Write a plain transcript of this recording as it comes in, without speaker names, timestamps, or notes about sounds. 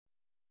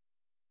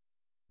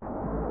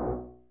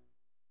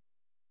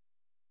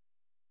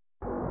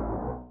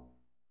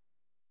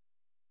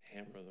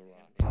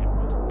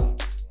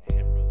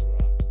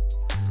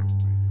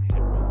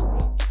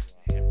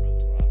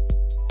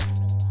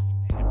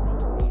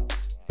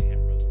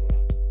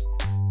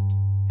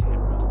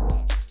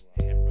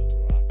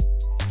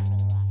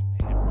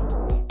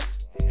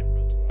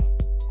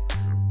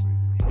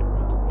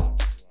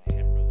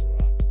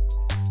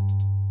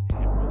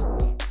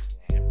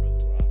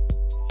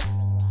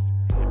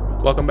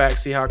Welcome back,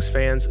 Seahawks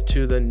fans,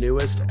 to the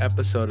newest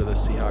episode of the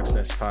Seahawks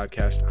Nest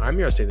podcast. I'm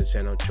your host, Nathan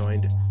Sano,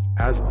 joined,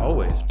 as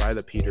always, by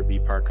the Peter B.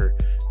 Parker,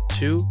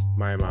 to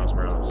my Miles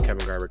Morales,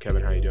 Kevin Garber.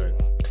 Kevin, how you doing?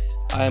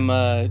 I'm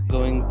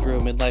going through a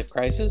midlife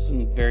crisis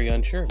and very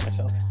unsure of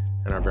myself.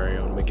 And our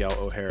very own Miguel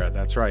O'Hara.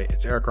 That's right.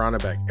 It's Eric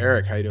Ronnebeck.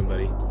 Eric, how you doing,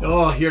 buddy?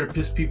 Oh, here to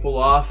piss people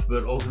off,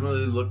 but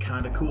ultimately look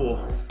kind of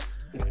cool.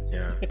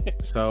 Yeah.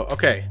 So,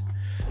 okay.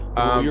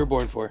 What you were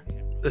born for.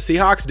 The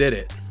Seahawks did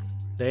it.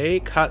 They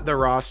cut the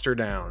roster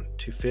down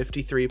to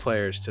 53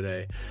 players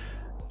today.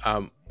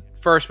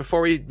 First,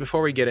 before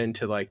we get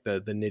into like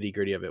the nitty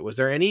gritty of it, was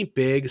there any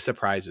big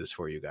surprises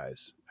for you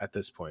guys at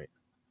this point?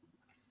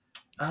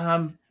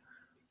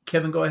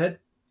 Kevin, go ahead.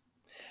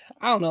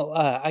 I don't know.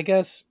 I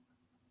guess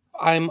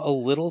I'm a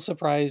little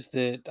surprised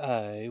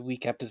that we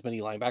kept as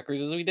many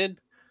linebackers as we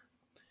did.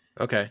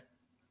 Okay.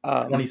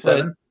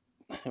 27?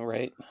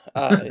 Right.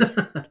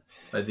 I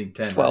think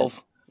 10. 12.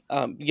 Right?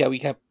 Yeah, we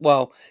kept,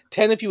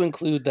 10 if you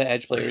include the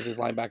edge players as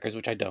linebackers,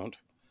 which I don't.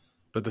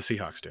 But the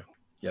Seahawks do.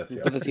 Yes,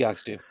 But the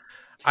Seahawks do.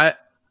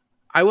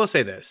 I will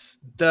say this.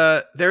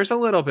 There's a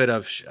little bit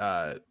of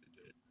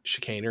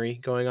chicanery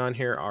going on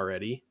here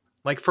already.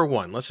 Like, for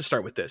one, let's just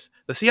start with this.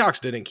 The Seahawks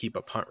didn't keep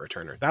a punt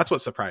returner. That's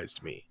what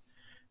surprised me.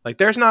 Like,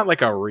 there's not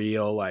like a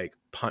real like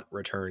punt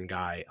return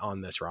guy on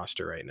this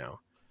roster right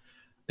now.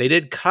 They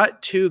did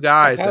cut two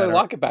guys.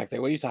 Lock it back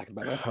there. What are you talking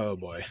about? Man? Oh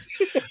boy.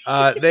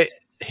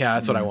 Yeah,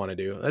 that's what I want to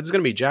do. That's going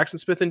to be Jackson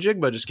Smith and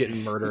Jigba just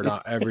getting murdered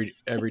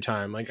every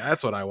time. Like,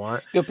 that's what I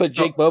want. You'll put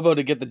Jake Bobo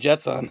to get the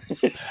Jets on.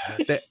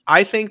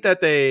 I think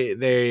that they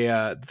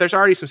there's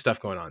already some stuff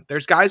going on.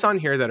 There's guys on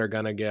here that are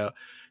going to go.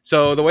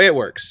 So the way it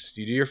works,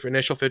 you do your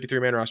initial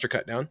 53-man roster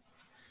cut down.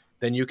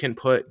 Then you can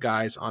put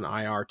guys on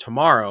IR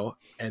tomorrow,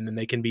 and then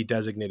they can be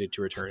designated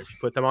to return. If you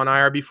put them on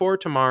IR before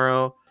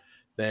tomorrow,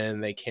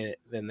 then they can't.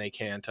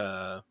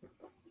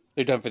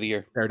 They're done for the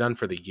year. They're done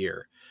for the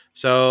year.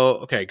 So,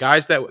 okay,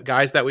 guys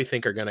that we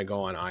think are going to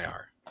go on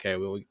IR. Okay.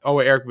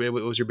 Eric, what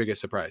was your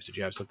biggest surprise? Did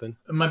you have something?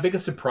 My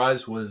biggest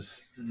surprise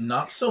was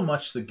not so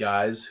much the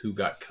guys who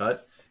got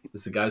cut,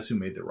 it's the guys who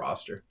made the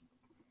roster.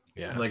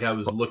 Yeah. Like, I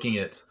was looking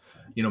at,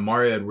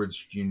 Mario Edwards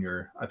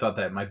Jr., I thought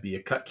that might be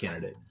a cut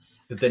candidate.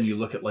 But then you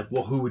look at, like,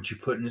 well, who would you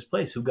put in his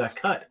place? Who got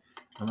cut?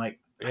 I'm like,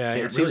 yeah, I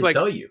can't really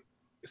tell you.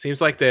 It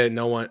seems like that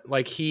no one,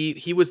 like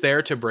he was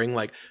there to bring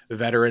like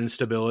veteran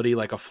stability,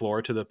 like a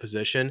floor to the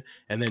position,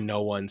 and then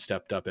no one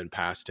stepped up and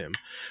passed him,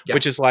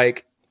 which is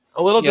like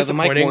a little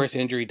disappointing. The Mike Morris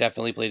injury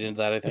definitely played into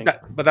that, I think.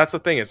 But that's the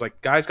thing, is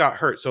like guys got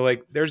hurt, so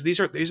like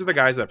these are the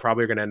guys that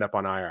probably are going to end up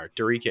on IR.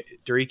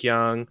 Derek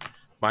Young,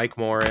 Mike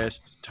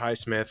Morris, Ty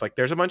Smith. Like,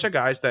 there's a bunch of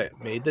guys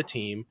that made the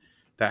team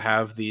that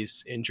have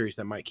these injuries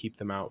that might keep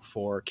them out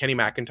for. Kenny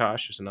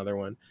McIntosh is another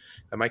one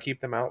that might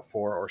keep them out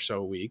for or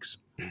so weeks.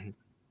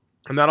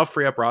 And that'll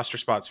free up roster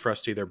spots for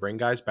us to either bring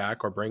guys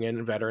back or bring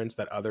in veterans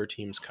that other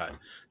teams cut.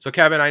 So,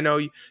 Kevin, I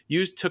know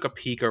you took a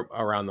peek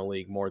around the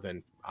league more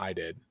than I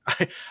did,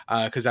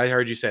 because I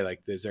heard you say,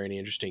 like, is there any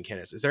interesting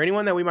candidates? Is there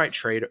anyone that we might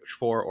trade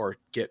for or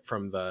get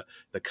from the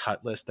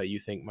cut list that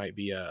you think might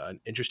be an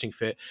interesting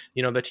fit?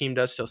 The team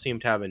does still seem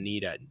to have a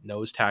need at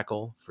nose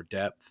tackle for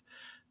depth.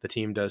 The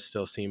team does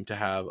still seem to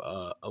have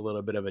a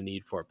little bit of a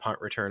need for a punt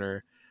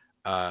returner.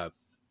 And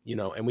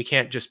we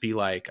can't just be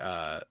like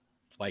the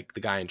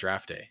guy in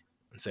draft day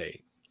and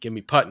say, give me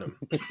Putnam.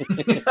 We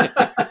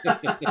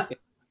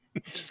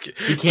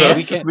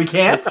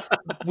can't.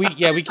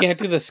 We can't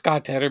do the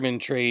Scott Tedderman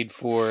trade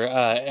for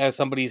as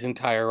somebody's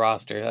entire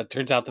roster. It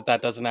turns out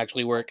that doesn't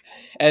actually work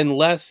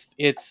unless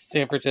it's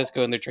San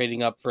Francisco and they're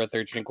trading up for a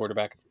third-string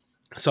quarterback.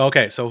 So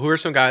who are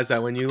some guys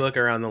that when you look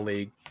around the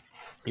league,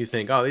 you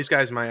think, oh, these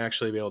guys might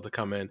actually be able to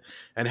come in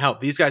and help?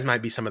 These guys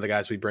might be some of the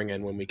guys we bring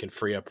in when we can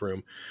free up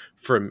room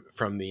from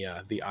the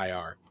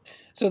IR.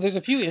 So there's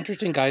a few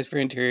interesting guys for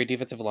interior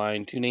defensive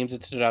line. Two names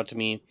that stood out to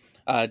me.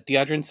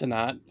 Deadrin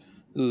Sanat,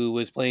 who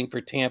was playing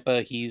for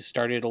Tampa. He's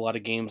started a lot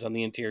of games on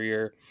the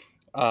interior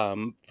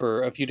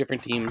for a few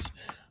different teams.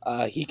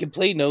 He can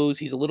play nose.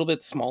 He's a little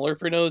bit smaller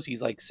for nose.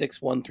 He's like 6'1",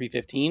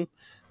 315.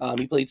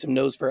 He played some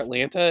nose for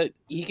Atlanta.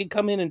 He can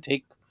come in and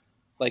take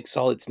like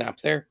solid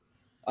snaps there.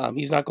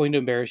 He's not going to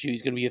embarrass you.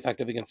 He's going to be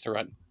effective against the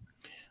run.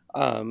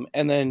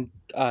 And then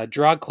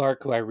Gerard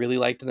Clark, who I really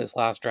liked in this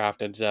last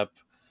draft, ended up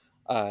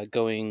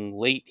going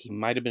late. He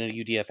might have been a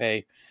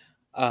UDFA.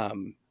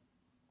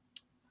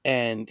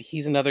 And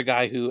he's another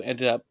guy who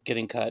ended up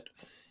getting cut.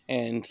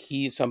 And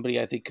he's somebody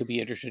I think could be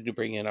interested to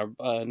bring in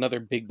another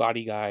big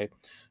body guy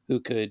who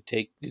could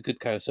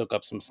kind of soak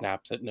up some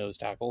snaps at nose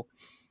tackle.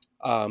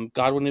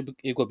 Godwin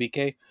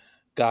Igwebuike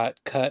got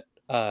cut.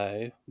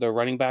 The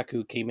running back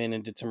who came in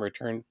and did some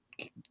return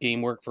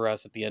game work for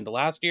us at the end of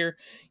last year.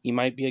 He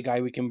might be a guy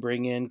we can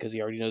bring in because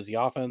he already knows the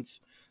offense.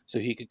 So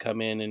he could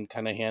come in and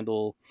kind of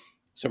handle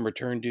some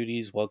return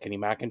duties while Kenny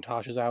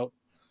McIntosh is out.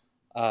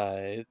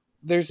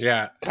 There's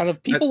kind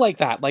of people like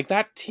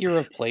that tier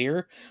of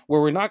player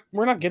where we're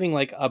not getting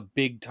like a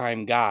big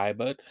time guy,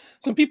 but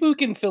some people who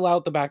can fill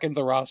out the back end of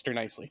the roster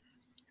nicely.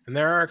 And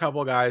there are a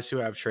couple guys who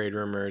have trade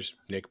rumors,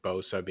 Nick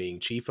Bosa being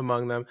chief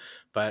among them.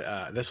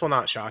 But this will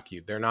not shock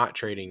you. They're not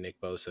trading Nick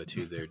Bosa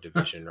to their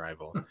division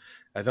rival.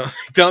 I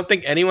don't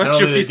think I anyone don't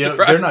should think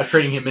be they're not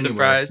trading him anywhere.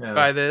 surprised Yeah.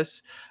 by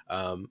this.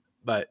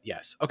 But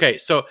yes. Okay,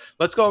 so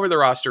let's go over the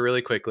roster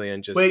really quickly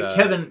and just Wait,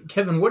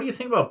 Kevin, what do you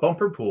think about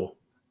Bumper Pool?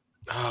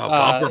 Oh,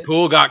 Bumper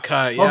Pool got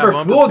cut. Yeah,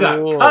 Bumper Pool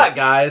got cut,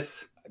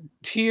 guys.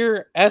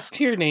 S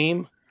tier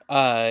name,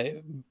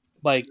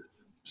 like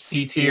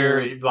C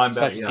tier linebacker,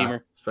 special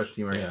teamer. Special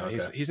teamer. Yeah,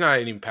 okay. he's not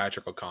even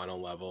Patrick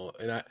O'Connell level.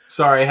 And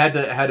sorry, I had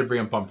to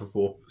bring up Bumper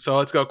Pool. So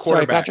let's go quarterbacks.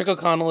 Sorry, Patrick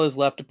O'Connell is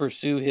left to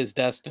pursue his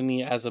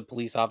destiny as a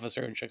police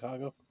officer in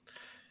Chicago.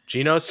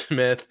 Geno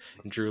Smith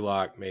and Drew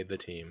Lock made the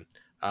team.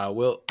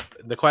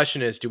 The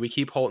question is, do we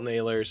keep Holton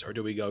Ahlers or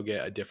do we go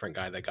get a different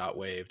guy that got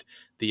waived?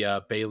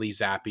 The Bailey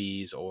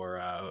Zappies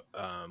or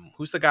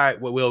who's the guy?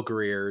 Will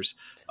Greer's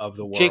of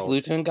the world. Jake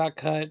Luton got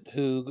cut,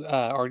 who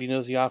already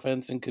knows the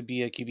offense and could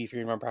be a QB3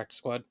 and run practice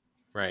squad.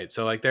 Right.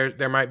 So like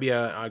there might be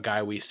a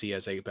guy we see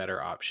as a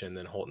better option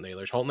than Holton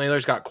Ahlers. Holton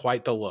Ahlers got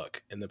quite the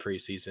look in the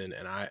preseason,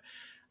 and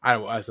I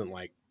wasn't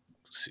like,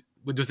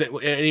 does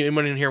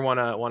anyone in here want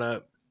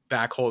to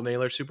back Holton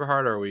Ahlers super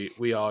hard, or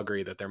we all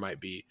agree that there might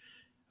be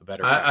a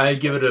better? I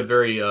give it a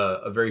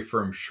very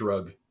firm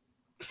shrug.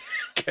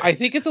 Okay. I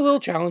think it's a little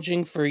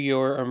challenging for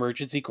your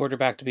emergency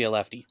quarterback to be a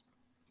lefty.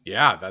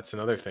 Yeah, that's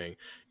another thing.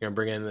 You're gonna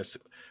bring in this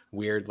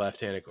weird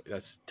left-handed.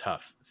 That's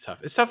tough. It's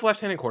tough. It's tough.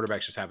 Left-handed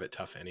quarterbacks just have it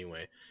tough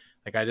anyway.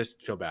 Like I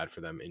just feel bad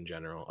for them in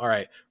general. All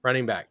right,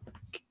 running back.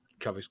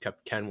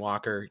 Kept Ken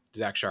Walker,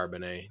 Zach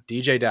Charbonnet,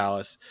 DJ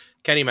Dallas,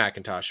 Kenny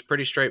McIntosh.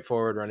 Pretty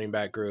straightforward running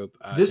back group.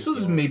 This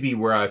was maybe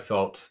where I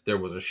felt there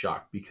was a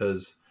shock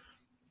because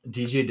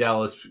DJ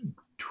Dallas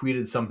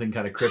tweeted something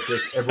kind of cryptic.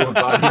 Everyone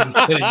thought he was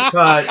getting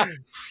cut.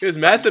 He was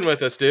messing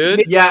with us,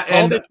 dude. Yeah,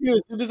 and as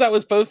soon as that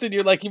was posted,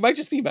 you're like, he might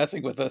just be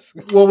messing with us.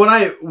 Well, when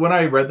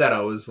I read that,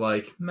 I was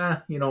like, nah,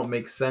 it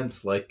makes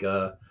sense. Like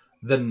the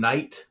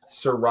Knight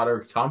Sir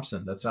Roderick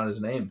Thompson. That's not his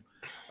name.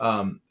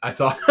 I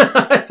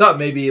thought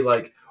maybe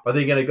like, are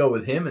they going to go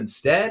with him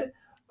instead?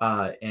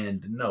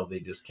 And no, they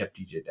just kept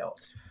DJ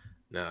Dallas.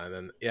 No, and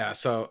then yeah.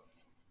 So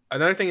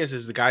another thing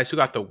is the guys who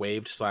got the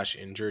waived /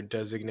 injured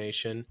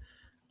designation.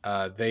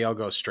 They all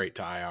go straight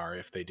to IR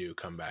if they do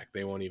come back.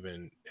 They won't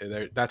even.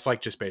 That's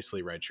like just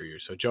basically redshirt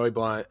years. So Joey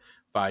Blount,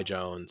 Vi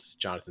Jones,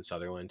 Jonathan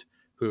Sutherland,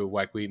 who,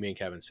 like me and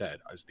Kevin said,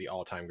 is the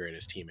all-time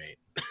greatest teammate,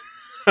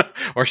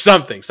 or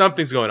something.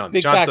 Something's going on.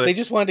 Big fact. They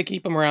just wanted to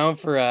keep him around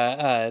for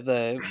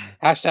the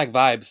hashtag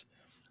vibes.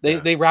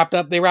 They wrapped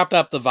up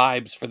the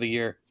vibes for the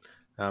year.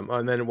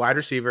 And then wide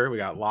receiver, we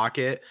got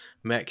Lockett,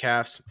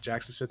 Metcalf,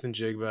 Jackson Smith and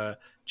Jigba,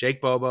 Jake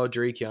Bobo,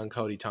 Drake Young,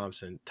 Cody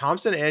Thompson.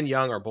 Thompson and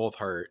Young are both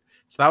hurt.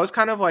 So that was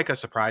kind of like a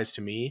surprise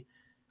to me,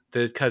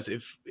 because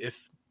if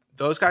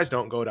those guys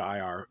don't go to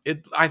IR,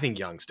 I think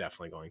Young's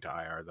definitely going to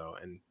IR though,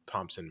 and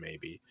Thompson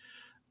maybe.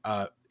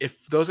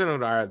 If those are going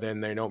to IR, then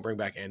they don't bring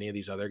back any of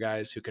these other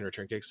guys who can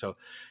return kicks. So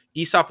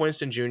Aesop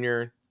Winston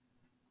Jr.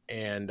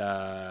 and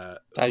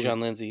Tyjon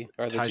Lindsey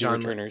are the two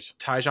returners.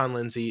 Tyjon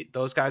Lindsey,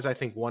 those guys, I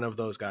think one of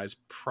those guys,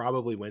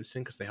 probably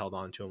Winston because they held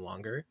on to him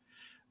longer,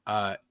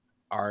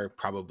 are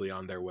probably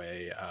on their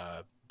way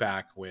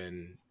back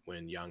when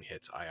Young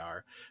hits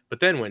IR. But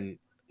then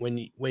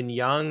when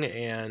Young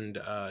and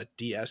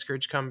D.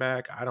 Eskridge come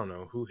back, I don't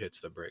know who hits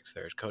the bricks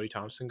there. Is Cody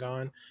Thompson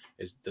gone?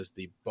 Does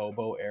the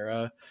Bobo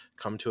era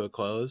come to a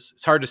close?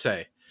 It's hard to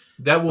say.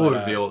 That will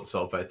reveal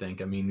itself, I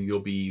think. I mean, you'll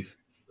be,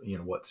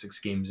 6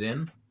 games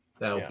in?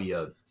 That'll be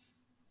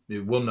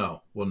we'll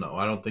know.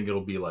 I don't think it'll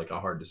be like a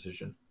hard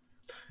decision.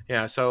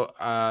 Yeah. So,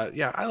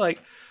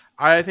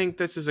 I think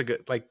this is a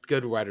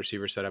good wide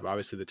receiver setup.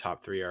 Obviously the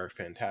top 3 are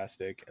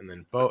fantastic. And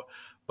then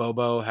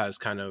Bobo has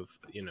kind of,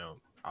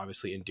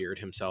 obviously endeared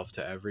himself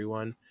to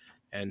everyone,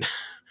 and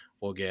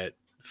we'll get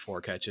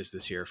 4 catches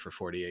this year for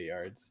 48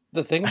 yards.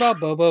 The thing about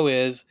Bobo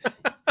is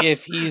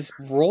if he's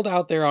rolled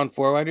out there on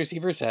 4 wide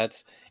receiver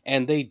sets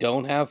and they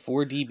don't have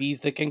 4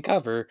 DBs that can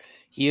cover,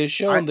 he has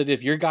shown that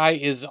if your guy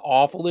is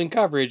awful in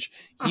coverage,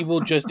 he will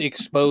just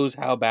expose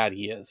how bad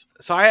he is.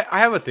 So I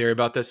have a theory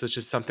about this. It's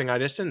just something I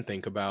just didn't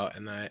think about,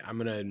 and I'm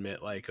going to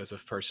admit, like, as a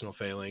personal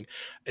failing,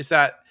 is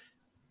that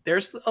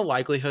there's a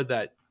likelihood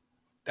that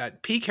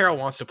Pete Carroll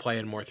wants to play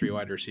in more 3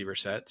 wide receiver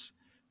sets,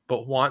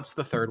 but wants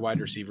the 3rd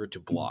wide receiver to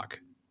block.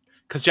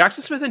 Because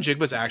Jackson Smith and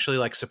Jigba's actually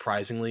like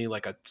surprisingly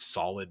like a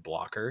solid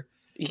blocker.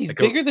 He's like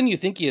bigger than you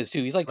think he is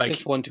too. He's like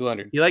 6'1",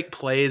 200. He like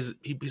plays.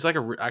 He's like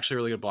actually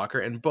really good blocker.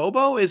 And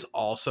Bobo is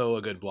also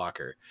a good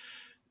blocker.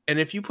 And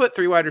if you put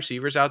 3 wide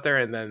receivers out there,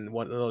 and then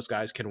one of those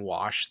guys can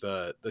wash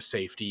the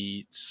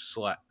safety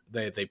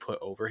they put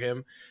over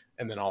him,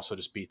 and then also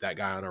just beat that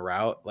guy on a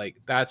route, like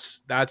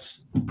that's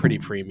pretty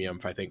premium,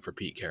 I think, for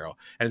Pete Carroll,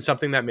 and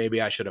something that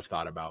maybe I should have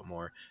thought about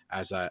more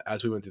as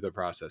we went through the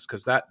process,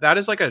 because that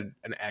is like an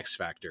X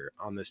factor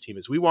on this team.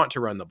 Is we want to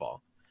run the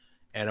ball,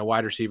 and a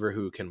wide receiver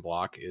who can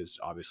block is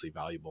obviously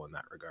valuable in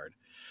that regard.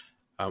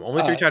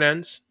 Only 3 tight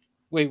ends.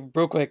 Wait,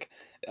 real quick,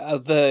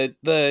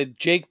 the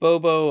Jake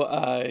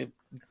Bobo,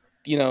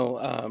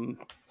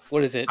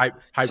 what is it? Hype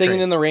Singing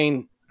train. in the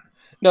Rain.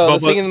 No, the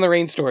Bobo Singing in the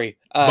Rain story.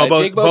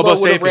 Bobo Jake Bobo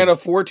Bobo would have ran a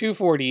Sapiens.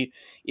 4.240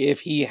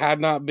 if he had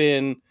not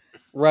been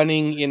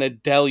running in a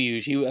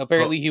deluge.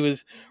 He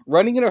was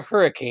running in a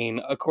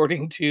hurricane,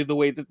 according to the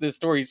way that this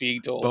story is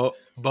being told.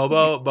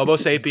 Bobo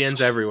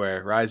Sapiens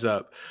everywhere. Rise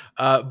up.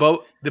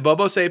 The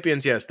Bobo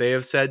Sapiens, yes, they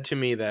have said to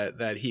me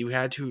that he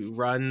had to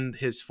run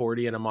his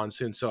 40 in a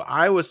monsoon. So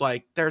I was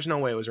like, there's no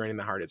way it was raining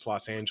that hard. It's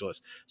Los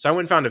Angeles. So I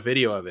went and found a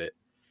video of it.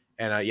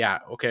 And yeah,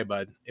 okay,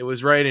 bud. It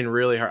was raining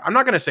really hard. I'm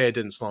not gonna say it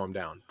didn't slow him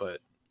down, but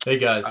Hey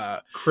guys,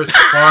 Chris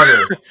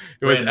Carter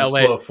it was ran a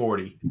LA. slow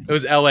 40. It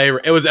was LA.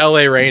 It was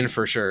LA rain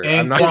for sure.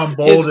 I'm not. Anquan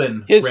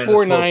Bolden His ran a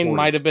slow 4.9 40.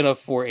 might have been a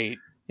 4.8.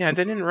 Yeah,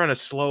 they didn't run a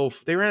slow.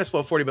 They ran a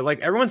slow 40, but like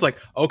everyone's like,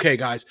 okay,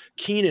 guys,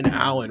 Keenan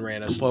Allen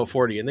ran a slow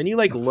 40, and then you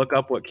like look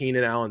up what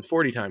Keenan Allen's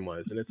 40 time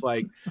was, and it's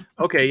like,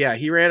 okay, yeah,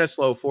 he ran a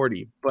slow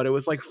 40, but it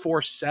was like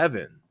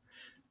 4.7.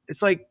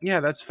 It's like,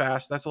 yeah, that's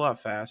fast. That's a lot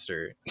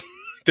faster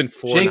than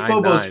 4.99. Jake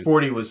Bobo's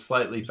 40 was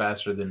slightly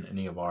faster than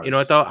any of ours. You know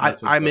what though?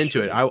 That's what's I'm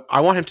into it. frustrating.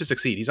 I want him to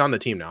succeed. He's on the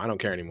team now. I don't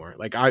care anymore.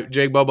 Like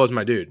Jake Bobo's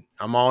my dude.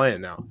 I'm all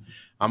in now.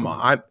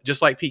 I'm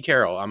just like Pete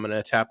Carroll. I'm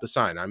gonna tap the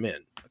sign. I'm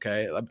in.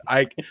 Okay.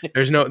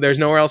 There's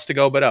nowhere else to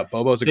go but up.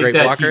 Bobo's a Take great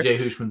that, blocker. TJ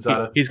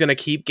Hushmanzada. He's gonna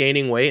keep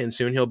gaining weight, and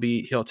soon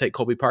he'll take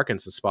Colby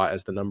Parkinson's spot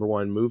as the number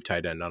one move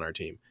tight end on our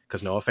team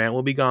because Noah Fant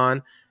will be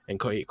gone, and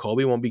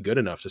Colby won't be good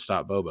enough to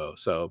stop Bobo.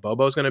 So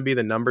Bobo's gonna be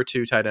the number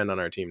 2 tight end on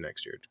our team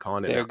next year.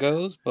 Calling it. There out.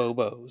 goes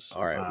Bobos.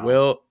 All right.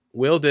 Wow.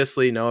 Will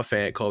Dissly, Noah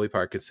Fant, Colby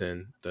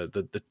Parkinson,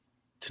 the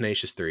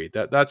tenacious 3.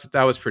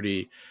 That was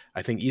pretty,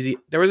 I think, easy.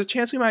 There was a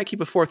chance we might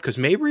keep a 4th because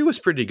Mabry was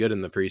pretty good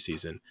in the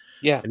preseason.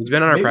 Yeah, and he's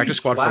been on our Maybe practice he's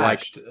squad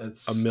flashed. for like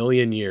It's- a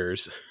million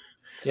years.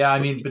 Yeah, I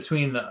mean,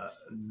 between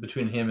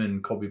him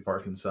and Colby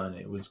Parkinson,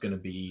 it was going to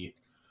be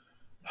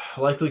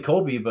likely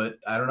Colby, but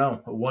I don't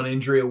know. One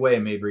injury away,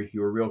 Mabry.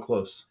 You were real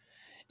close.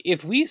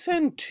 if we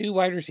send 2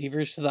 wide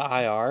receivers to the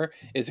IR,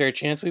 is there a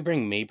chance we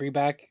bring Mabry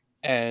back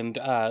and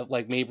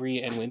like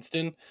Mabry and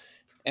Winston?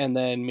 And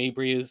then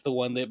Mabry is the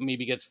one that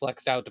maybe gets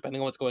flexed out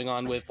depending on what's going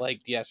on with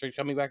like D'Estrade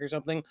coming back or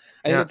something.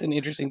 I think that's an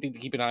interesting thing to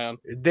keep an eye on.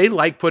 They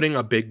like putting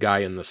a big guy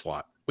in the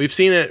slot. We've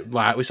seen it.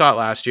 We saw it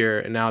last year,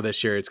 and now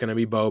this year it's going to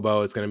be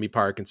Bobo. It's going to be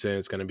Parkinson.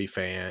 It's going to be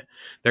Fant.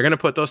 They're going to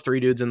put those 3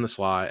 dudes in the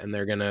slot, and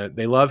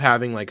they love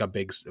having like a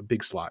big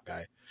slot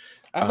guy.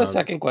 I have a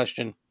second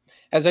question.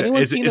 Has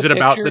anyone seen is a it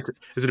about picture?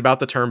 is it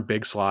about the term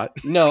big slot?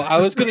 No, I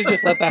was going to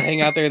just let that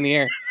hang out there in the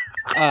air.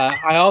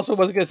 I also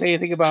wasn't going to say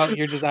anything about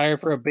your desire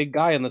for a big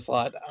guy in the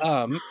slot.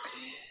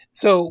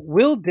 So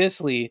Will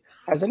Dissly,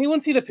 has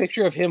anyone seen a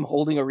picture of him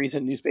holding a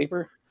recent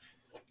newspaper?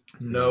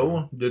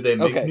 No, did they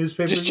make Okay,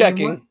 newspapers? just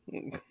checking.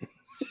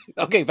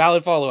 Okay,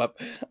 valid follow up.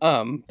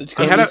 The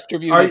Dakota News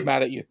Tribune is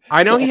mad at you.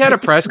 I know he had a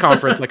press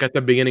conference like at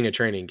the beginning of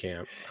training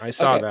camp. I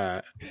saw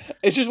that.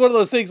 It's just one of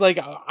those things. Like,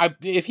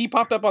 if he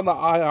popped up on the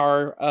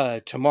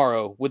IR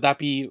tomorrow, would that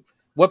be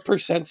what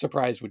 %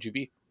 surprised would you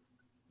be?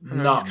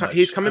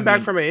 He's coming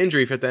back from an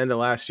injury at the end of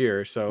last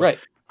year, so right.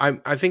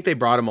 I think they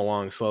brought him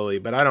along slowly,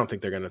 but I don't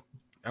think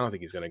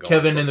he's gonna go.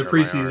 Kevin, in the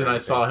preseason, I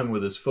saw him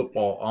with his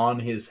football on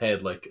his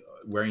head, like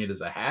wearing it as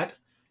a hat,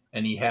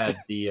 and he had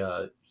the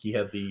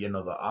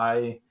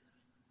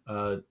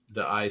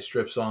eye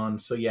strips on.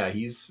 So yeah,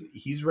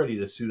 he's ready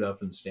to suit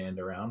up and stand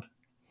around.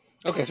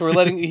 Okay, so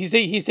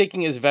he's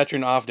taking his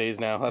veteran off days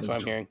now. That's what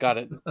I'm hearing. Got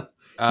it.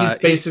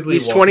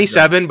 He's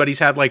 27, but he's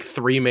had like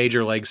 3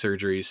 major leg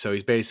surgeries, so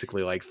he's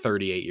basically like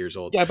 38 years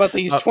old. Yeah, but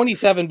he's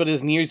 27, but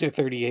his knees are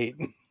 38.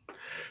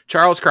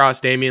 Charles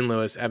Cross, Damian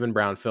Lewis, Evan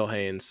Brown, Phil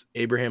Haynes,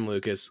 Abraham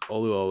Lucas,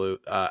 Olu,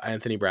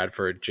 Anthony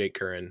Bradford, Jake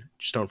Curran,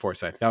 Stone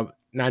Forsythe. That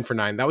 9 for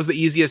 9. That was the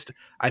easiest,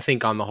 I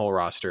think, on the whole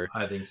roster.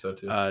 I think so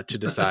too. To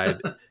decide.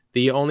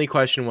 The only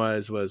question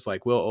was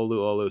like, will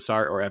Olu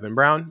start or Evan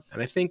Brown?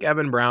 And I think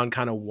Evan Brown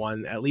kind of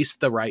won at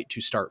least the right to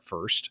start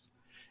first.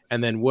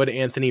 And then would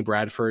Anthony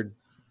Bradford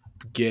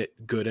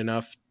get good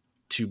enough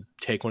to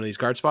take one of these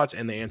guard spots?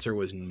 And the answer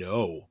was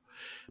no.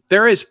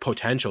 There is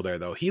potential there,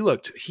 though.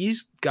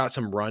 He's got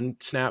some run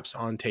snaps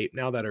on tape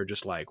now that are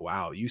just like,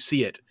 wow, you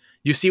see it.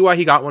 You see why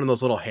he got one of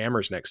those little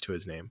hammers next to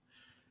his name.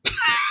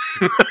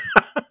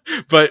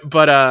 but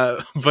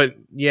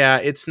yeah,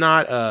 it's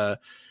not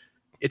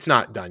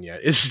done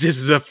yet. This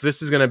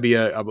is going to be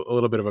a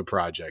little bit of a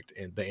project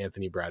in the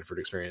Anthony Bradford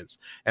experience.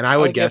 And I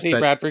would guess Anthony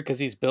that Bradford, because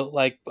he's built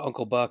like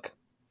Uncle Buck.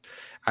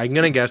 I'm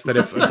going to guess that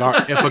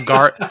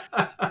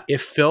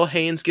if Phil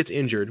Haynes gets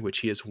injured, which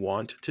he is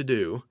wont to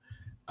do,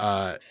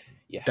 that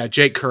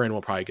Jake Curran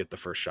will probably get the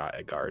first shot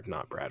at guard,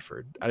 not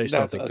Bradford. I just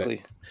don't think ugly.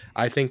 That.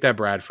 I think that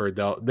Bradford,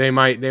 they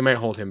might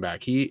hold him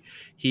back. He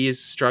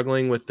is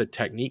struggling with the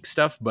technique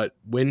stuff, but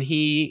when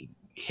he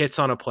hits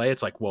on a play,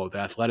 it's like, whoa, the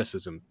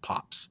athleticism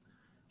pops.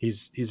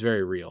 He's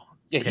very real.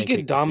 Yeah, he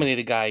can dominate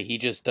a guy. He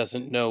just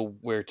doesn't know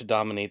where to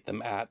dominate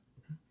them at.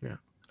 Yeah,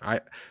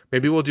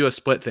 maybe we'll do a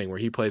split thing where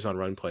he plays on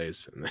run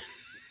plays.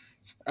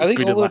 I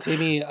think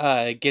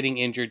Oluwatimi getting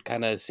injured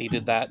kind of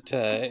ceded that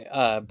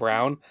to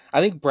Brown.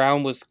 I think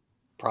Brown was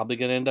probably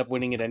going to end up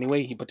winning it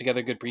anyway. He put together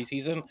a good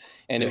preseason,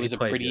 and it was a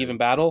pretty even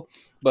battle.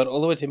 But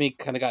Oluwatimi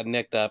kind of got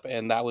nicked up,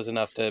 and that was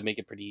enough to make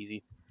it pretty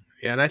easy.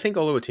 Yeah, and I think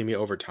Oluwatimi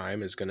over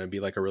time is going to be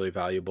like a really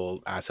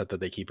valuable asset that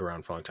they keep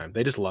around for a long time.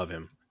 They just love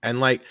him. And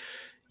like,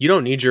 you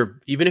don't need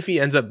even if he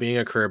ends up being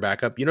a career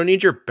backup, you don't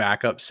need your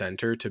backup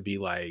center to be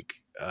like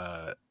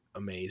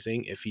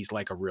amazing if he's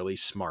like a really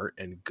smart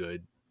and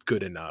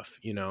good enough,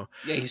 you know?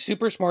 Yeah, he's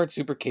super smart,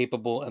 super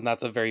capable, and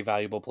that's a very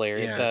valuable player.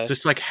 It's Yeah,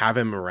 just like have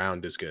him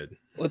around is good.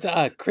 what's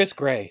Chris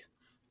Gray.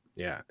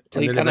 Yeah. And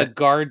Played then kind of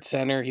guard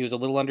center. He was a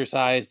little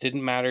undersized.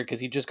 Didn't matter because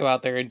he'd just go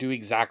out there and do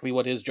exactly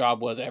what his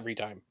job was every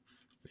time.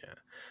 Yeah.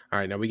 All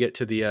right. Now we get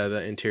to the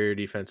interior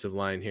defensive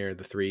line here.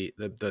 The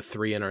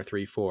three in our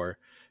 3-4, or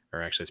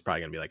actually it's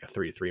probably gonna be like a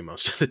 3-3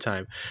 most of the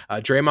time.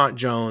 Draymond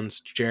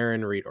Jones,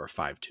 Jaron Reed, or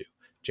 5-2.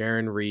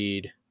 Jaron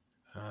Reed,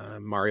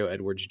 Mario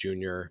Edwards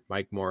Jr.,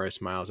 Mike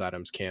Morris, Miles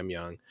Adams, Cam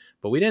Young.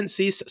 But we didn't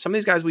see some of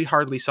these guys we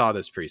hardly saw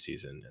this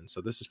preseason, and so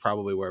this is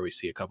probably where we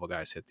see a couple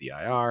guys hit the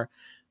IR.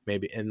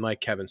 Maybe, and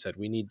like Kevin said,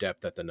 we need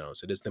depth at the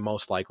nose. It is the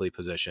most likely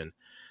position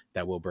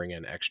that will bring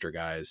in extra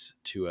guys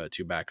to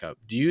back up.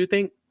 Do you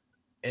think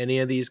any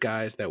of these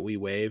guys that we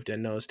waived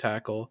in nose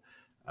tackle,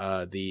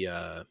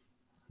 the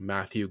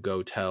Matthew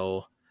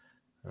Gotel,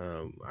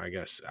 I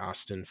guess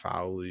Austin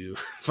Fowlu,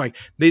 like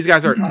these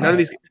guys are none of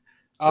these.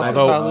 Austin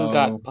Fowlu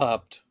got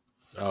pupped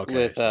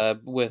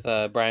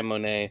with Brian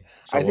Monet.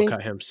 So I we'll think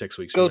cut him 6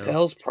 weeks from now.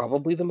 Gotel's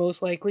probably the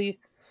most likely.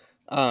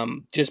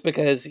 Just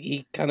because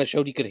he kind of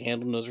showed he could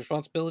handle those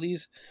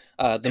responsibilities.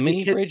 The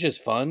mini fridge is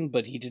fun,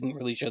 but he didn't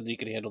really show that he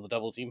could handle the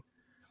double team.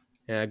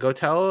 Yeah,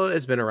 Gotel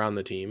has been around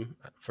the team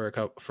for a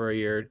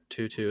year or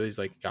two too. He's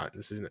like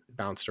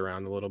bounced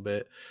around a little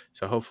bit.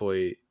 So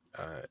hopefully,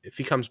 if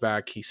he comes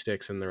back, he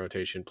sticks in the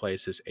rotation,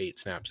 plays his 8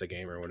 snaps a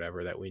game or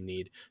whatever that we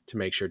need to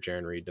make sure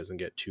Jaron Reed doesn't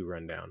get too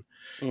run down.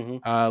 Mm-hmm.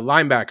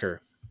 Linebacker,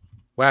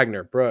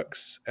 Wagner,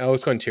 Brooks.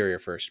 Let's go interior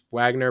first.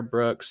 Wagner,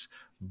 Brooks,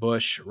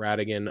 Bush,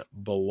 Radigan,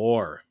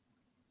 Ballore.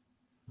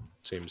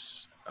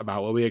 Seems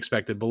about what we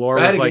expected. Ballore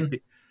was like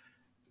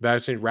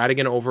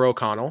Radigan over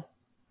O'Connell,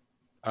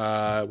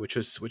 which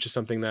is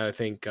something that I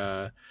think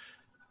I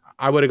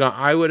would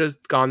have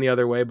gone the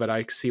other way, but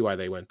I see why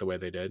they went the way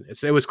they did.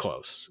 It was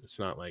close. It's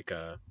not like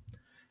I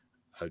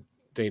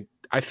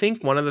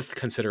think one of the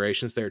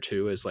considerations there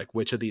too is like,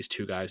 which of these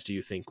two guys do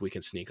you think we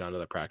can sneak onto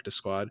the practice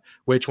squad?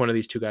 Which one of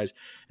these two guys?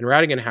 And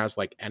Radigan has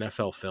like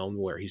NFL film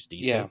where he's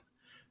decent. Yeah.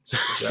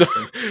 So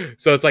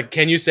it's like,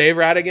 can you save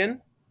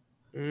Radigan?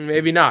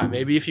 Maybe not.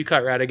 Maybe if you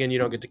cut Radigan, you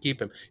don't get to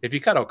keep him. If you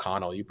cut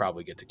O'Connell, you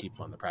probably get to keep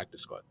him on the practice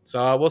squad.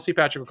 So we'll see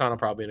Patrick O'Connell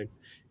probably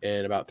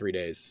in about 3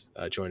 days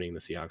joining the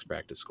Seahawks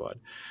practice squad,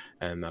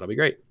 and that'll be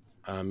great.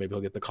 Maybe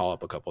he'll get the call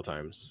up a couple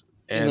times.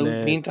 And in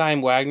the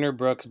meantime, Wagner,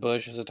 Brooks,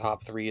 Bush as a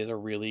top 3 is a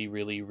really,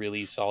 really,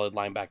 really solid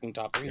linebacking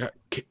top 3.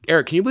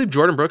 Eric, can you believe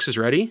Jordan Brooks is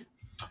ready?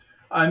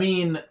 I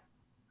mean,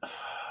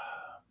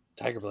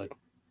 Tiger blood.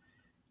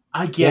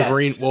 I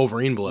guess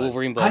Wolverine blood.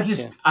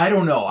 I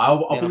don't know.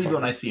 I'll believe it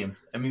when I see him.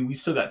 I mean, we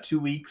still got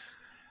 2 weeks.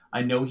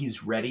 I know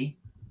he's ready.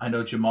 I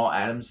know Jamal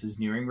Adams is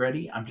nearing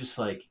ready. I'm just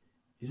like,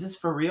 is this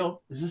for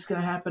real? Is this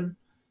gonna happen?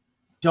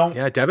 Don't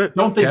think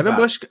Devin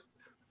Bush.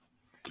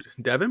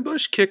 Devin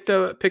Bush picked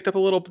up a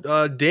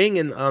little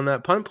ding on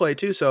that punt play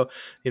too. So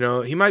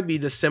he might be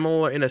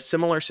in a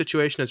similar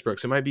situation as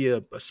Brooks. It might be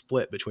a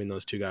split between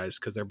those two guys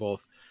because they're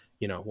both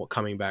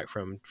coming back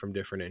from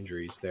different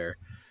injuries there.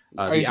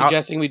 Are you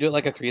suggesting we do it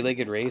like a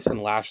 3-legged race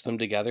and lash them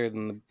together?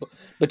 Then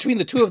between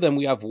the two of them,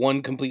 we have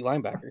one complete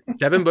linebacker.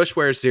 Devin Bush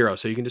wears 0,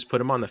 so you can just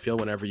put him on the field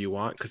whenever you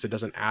want because it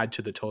doesn't add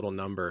to the total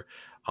number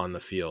on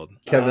the field.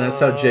 Kevin, that's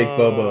how Jake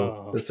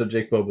Bobo. That's how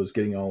Jake Bobo's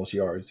getting all his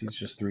yards. He's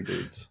just 3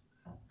 dudes.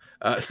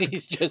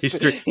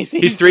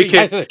 He's 3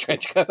 kids in a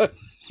trench coat.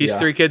 He's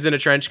 3 kids in a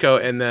trench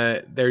coat, and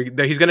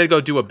he's gonna go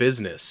do a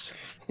business.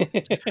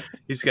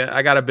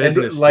 I got a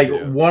business.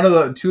 And,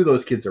 like 2 of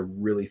those kids are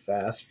really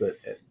fast, but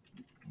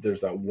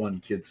there's that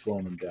one kid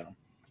slowing them down.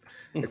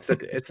 It's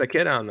the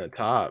kid on the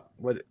top.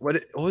 What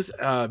was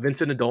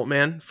Vincent Adult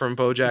Man from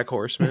BoJack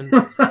Horseman?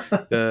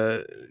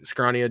 The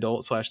scrawny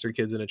adult / 3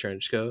 kids in a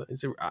trench coat.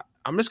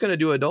 I'm just gonna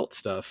do adult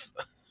stuff.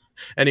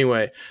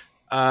 Anyway,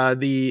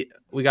 we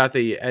got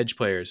the edge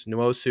players: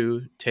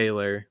 Nwosu,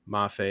 Taylor,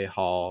 Mafe,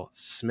 Hall,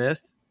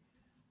 Smith.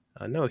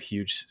 No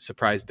huge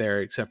surprise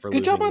there, except for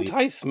good job on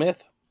Ty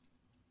Smith,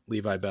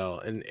 Levi Bell,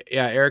 and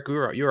Eric,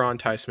 you were on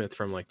Ty Smith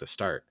from like the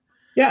start.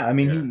 Yeah, I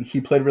mean he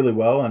played really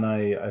well, and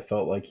I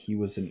felt like he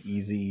was an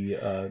easy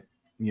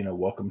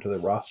welcome to the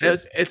roster.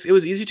 It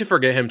was easy to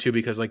forget him too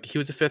because like he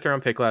was a 5th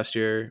round pick last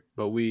year,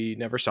 but we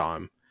never saw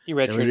him. He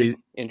redshirted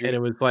injured, and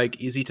it was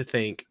like easy to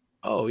think,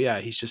 oh yeah,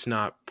 he's just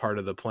not part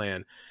of the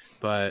plan.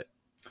 But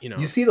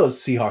you see those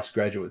Seahawks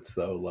graduates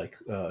though, like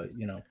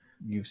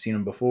you've seen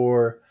them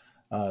before.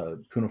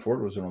 Poona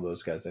Ford was one of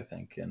those guys, I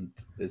think, and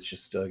it's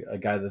just a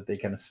guy that they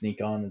kind of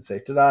sneak on and say,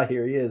 "Ta-da!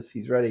 Here he is.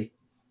 He's ready."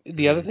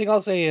 The other thing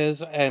I'll say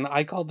is, and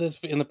I called this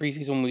in the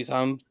preseason when we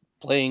saw him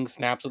playing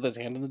snaps with his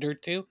hand in the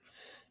dirt too.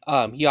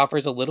 He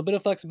offers a little bit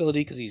of flexibility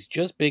because he's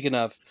just big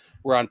enough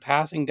where on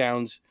passing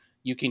downs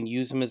you can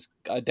use him as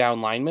a down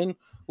lineman,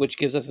 which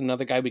gives us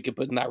another guy we could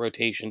put in that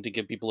rotation to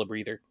give people a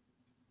breather.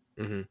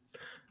 Mm-hmm.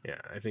 Yeah,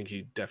 I think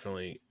he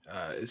definitely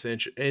is an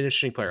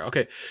interesting player.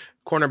 Okay,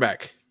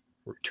 cornerback: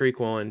 Tariq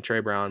Woolen, Trey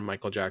Brown,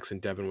 Michael Jackson,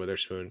 Devin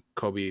Witherspoon,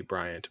 Kobe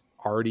Bryant,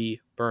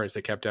 Artie Burns.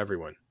 They kept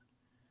everyone,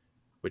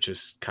 which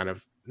is kind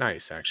of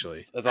nice,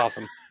 actually. That's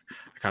awesome.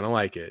 I kind of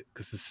like it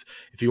because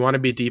if you want to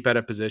be deep at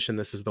a position,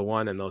 this is the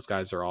one. And those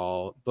guys are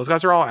all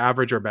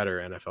average or better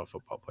NFL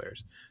football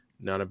players.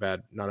 Not a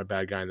bad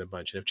guy in the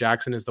bunch. And if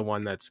Jackson is the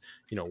one that's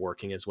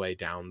working his way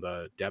down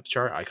the depth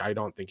chart, I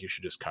don't think you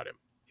should just cut him.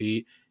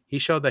 He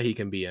showed that he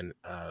can be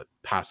a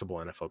passable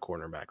NFL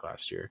cornerback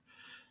last year.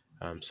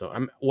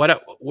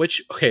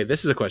 Okay,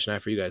 this is a question I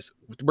have for you guys.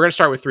 We're gonna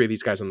start with 3 of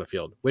these guys on the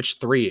field. Which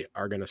 3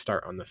 are gonna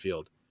start on the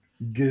field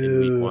in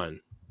week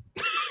 1?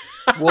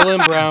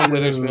 Woolen, Brown,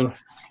 Witherspoon.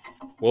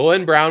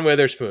 Woolen, Brown,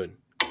 Witherspoon.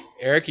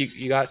 Eric,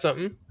 you got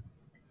something?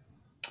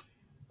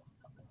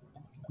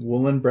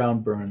 Woolen,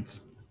 Brown,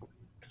 Burns.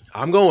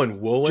 I'm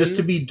going Woolen. Just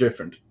to be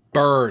different.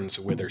 Burns,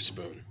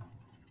 Witherspoon.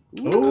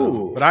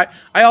 Oh, but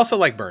I also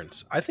like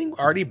Burns. I think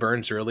Artie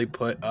Burns really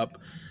put up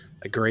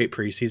a great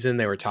preseason.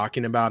 They were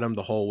talking about him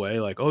the whole way,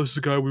 like, "Oh, this is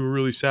the guy we were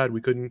really sad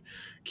we couldn't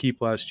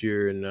keep last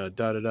year," and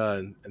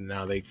and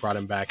now they brought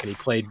him back, and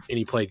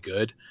he played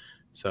good.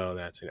 So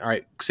that's it. All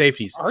right.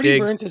 Safeties. Artie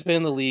Burns has been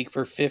in the league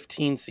for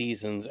 15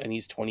 seasons, and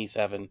he's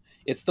 27.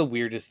 It's the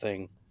weirdest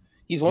thing.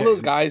 He's one of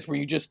those guys where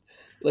you just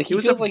like he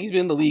feels like he's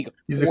been in the league.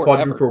 He's a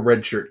quadruple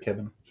red shirt,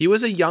 Kevin. He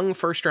was a young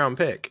first-round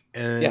pick,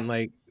 and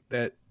like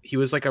that, he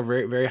was like a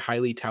very, very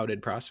highly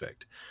touted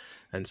prospect.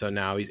 And so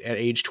now he's at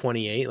age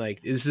 28.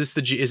 Like, is this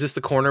the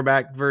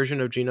cornerback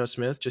version of Geno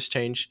Smith? Just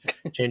change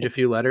a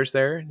few letters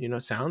there.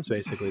 Sounds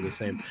basically the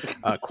same.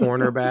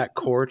 Cornerback,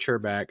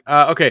 quarterback.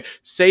 Okay,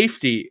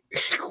 safety: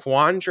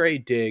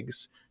 Quandre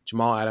Diggs,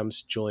 Jamal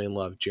Adams, Julian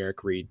Love,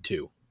 Jarek Reed,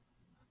 2.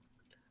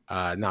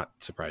 Not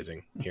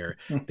surprising here.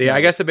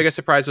 I guess the biggest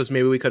surprise was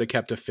maybe we could have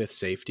kept a 5th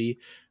safety.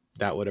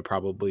 That would have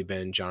probably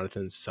been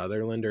Jonathan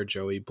Sutherland or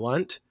Joey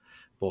Blunt.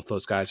 Both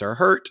those guys are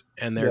hurt,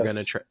 and they're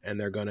gonna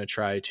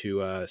try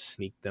to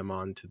sneak them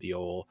onto the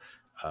old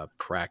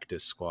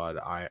practice squad.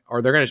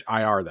 They're gonna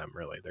IR them.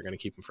 Really, they're gonna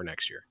keep them for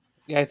next year.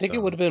 Yeah, I think it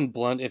would have been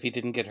Blunt if he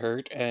didn't get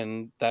hurt,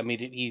 and that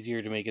made it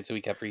easier to make it so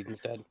he kept Reed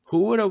instead. Who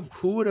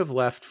would have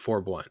left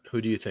for Blunt?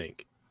 Who do you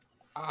think?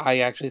 I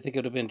actually think it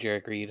would have been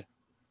Jarek Reed.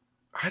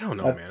 I don't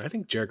know, man. I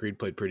think Jarek Reed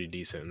played pretty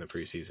decent in the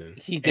preseason.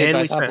 He did,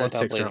 and we spent a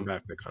 6th-round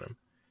back pick on him.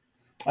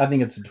 I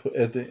think it's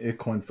a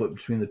coin flip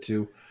between the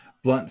two.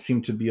 Blunt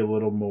seemed to be a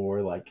little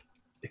more like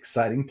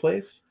exciting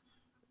place,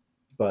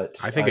 but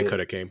I think it could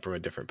have came from a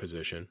different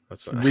position.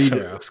 That's what I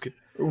was getting.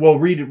 Well,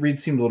 Reed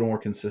seemed a little more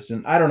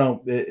consistent. I don't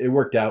know. It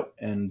worked out,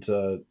 and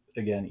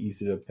again,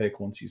 easy to pick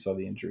once you saw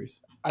the injuries.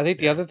 I think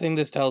the other thing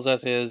this tells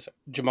us is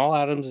Jamal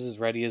Adams is as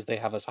ready as they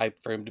have us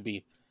hyped for him to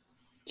be.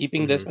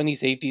 Keeping this many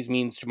safeties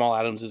means Jamal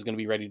Adams is going to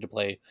be ready to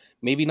play.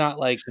 Maybe not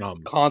like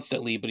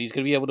constantly, but he's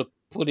going to be able to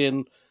put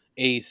in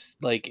a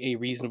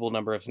reasonable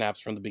number of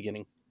snaps from the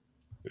beginning.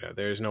 Yeah,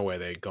 there's no way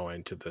they go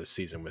into the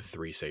season with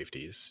 3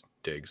 safeties.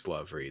 Diggs,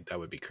 Love, Reed. That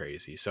would be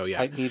crazy. So yeah,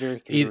 hype meter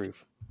through the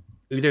roof.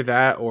 Either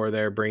that, or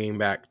they're bringing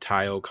back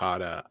Ty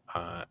Okada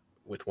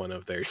with one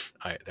of their.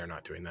 They're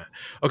not doing that.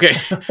 Okay,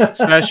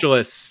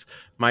 specialists: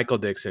 Michael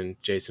Dixon,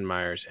 Jason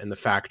Myers, and the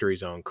Factory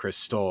Zone, Chris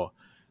Stoll.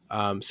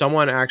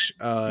 Someone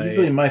actually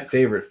easily my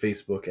favorite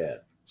Facebook ad.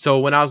 So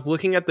when I was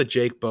looking at the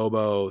Jake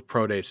Bobo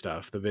Pro Day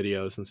stuff, the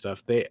videos and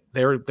stuff,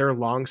 their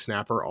long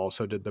snapper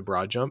also did the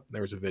broad jump.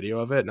 There was a video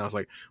of it, and I was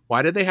like,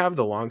 why did they have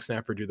the long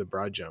snapper do the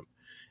broad jump?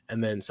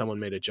 And then someone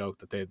made a joke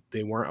that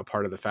they weren't a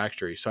part of the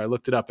factory. So I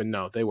looked it up, and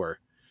no, they were.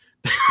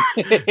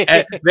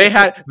 they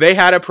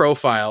had a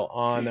profile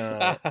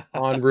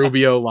on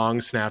Rubio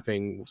Long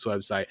Snapping's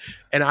website,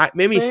 and it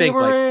made me think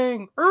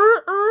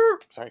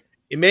sorry.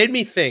 It made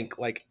me think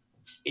like,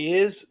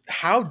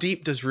 how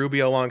deep does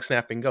Rubio long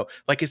snapping go?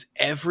 Like, is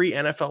every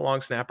NFL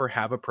long snapper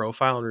have a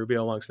profile on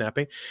Rubio long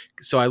snapping?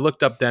 So I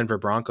looked up Denver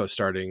Broncos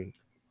starting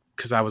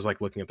because I was like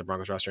looking at the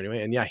Broncos roster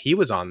anyway, and yeah, he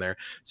was on there.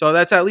 So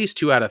that's at least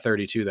 2 out of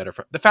 32 that are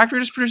from the factory.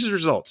 Just produces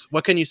results.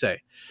 What can you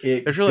say?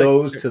 It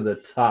goes to the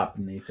top,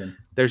 Nathan.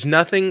 There's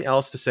nothing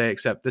else to say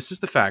except this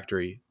is the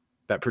factory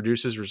that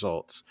produces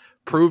results,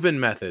 proven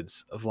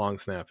methods of long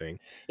snapping.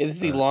 It is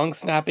the long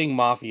snapping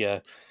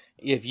mafia.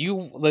 If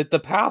you the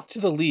path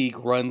to the league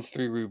runs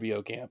through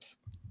Rubio camps.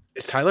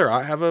 Is Tyler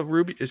Ott have a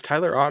Rubio? Is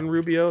Tyler Ott and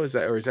Rubio? Is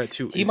that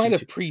too? He might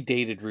have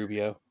predated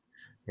Rubio.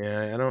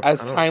 Yeah, I don't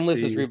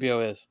timeless as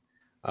Rubio is.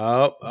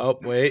 Oh,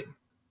 wait.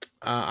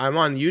 I'm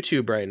on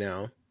YouTube right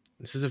now.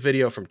 This is a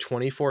video from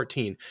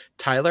 2014.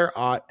 Tyler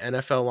Ott,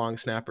 NFL long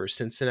snapper,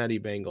 Cincinnati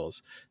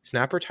Bengals.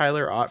 Snapper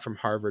Tyler Ott from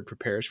Harvard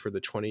prepares for the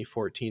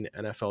 2014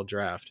 NFL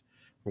draft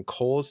from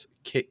Cole's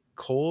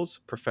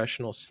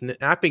professional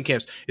snapping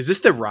camps. Is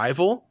this the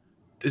rival?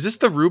 Is this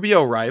the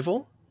Rubio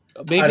rival?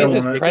 Maybe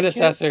it's his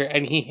predecessor,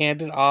 and he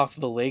handed off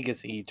the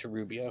legacy to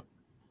Rubio.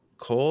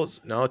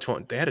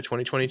 They had a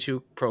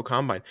 2022 Pro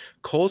Combine.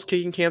 Cole's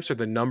kicking camps are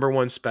the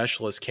 #1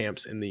 specialist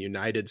camps in the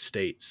United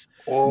States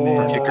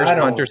for kickers,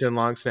 punters, and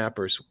long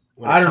snappers.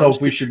 I don't know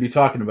if we should be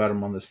talking about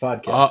him on this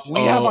podcast.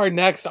 We have our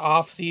next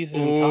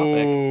off-season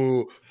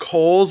topic.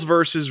 Coles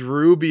versus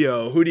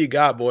Rubio. Who do you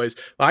got, boys?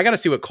 Well, I got to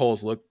see what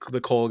Coles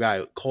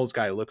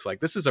guy looks like.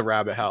 This is a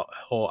rabbit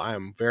hole I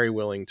am very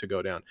willing to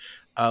go down.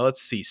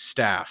 Let's see.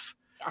 Staff.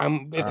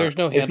 If there's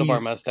no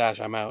handlebar mustache,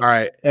 I'm out. All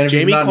right. And if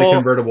he's not in the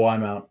convertible,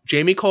 I'm out.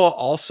 Jamie Cole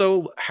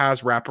also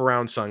has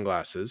wraparound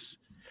sunglasses,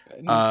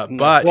 but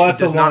he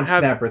does not have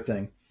snapper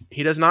thing.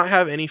 He does not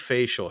have any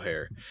facial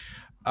hair.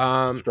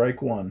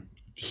 Strike one.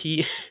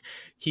 He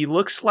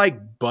looks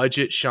like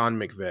budget Sean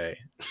McVay.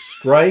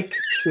 Strike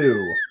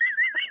two.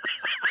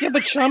 Yeah,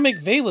 but Sean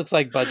McVay looks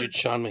like budget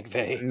Sean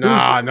McVay.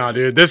 Nah,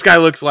 dude. This guy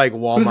looks like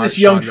Walmart. Who's this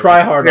young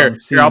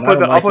tryhard? Here, I'll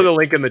put the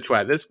link in the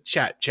chat.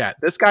 Chat.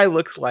 This guy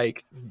looks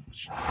like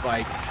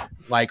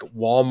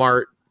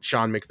Walmart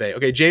Sean McVay.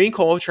 Okay, Jamie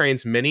Cole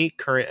trains many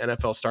current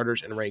NFL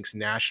starters and ranks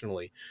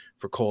nationally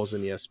for Coles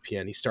and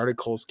ESPN. He started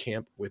Cole's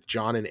camp with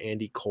John and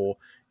Andy Cole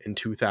in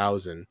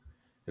 2000 and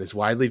is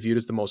widely viewed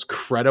as the most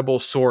credible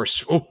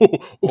source.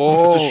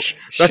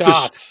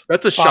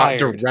 That's a shot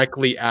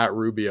directly at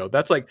Rubio.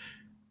 That's like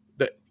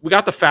we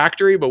got the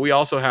factory, but we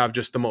also have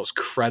just the most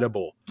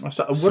credible. What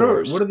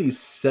are these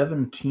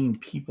 17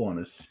 people on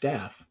his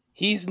staff?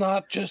 He's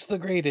not just the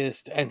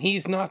greatest, and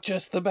he's not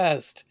just the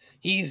best.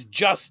 He's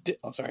just.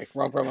 Oh, sorry,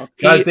 wrong promo.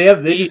 Guys, they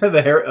just have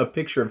a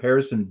picture of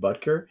Harrison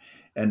Butker,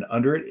 and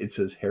under it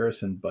says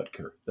Harrison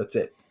Butker. That's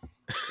it.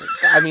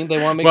 I mean,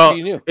 they want to make sure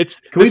you knew.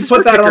 Can we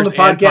put that on the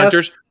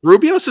podcast?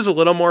 Rubios is a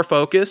little more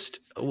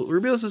focused.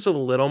 Rubios is a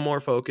little more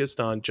focused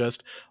on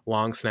just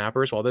long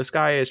snappers, while this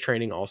guy is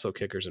training also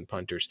kickers and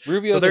punters.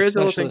 Rubio's a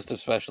specialist of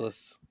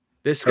specialists.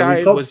 This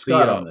guy was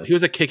he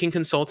was a kicking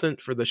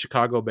consultant for the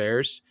Chicago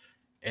Bears,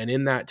 and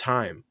in that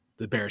time,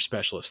 the Bears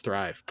specialists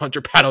thrive.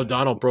 Punter Pat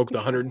O'Donnell broke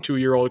the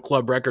 102-year-old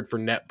club record for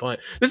net punt.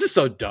 This is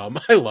so dumb.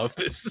 I love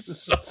this. This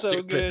is so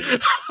stupid.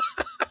 Good.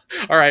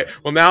 All right.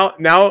 Well,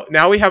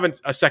 now we have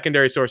a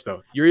secondary source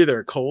though. You're either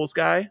a Coles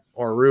guy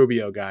or a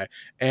Rubio guy,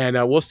 and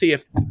we'll see how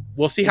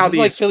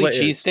the split Philly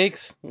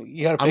cheesesteaks.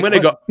 I'm gonna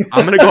go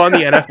on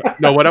the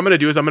NFL. No, what I'm gonna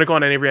do is I'm gonna go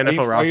on every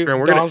NFL roster,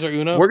 and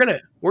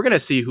we're gonna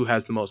see who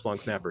has the most long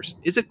snappers.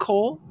 Is it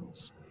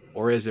Coles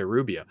or is it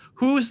Rubio?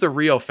 Who is the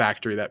real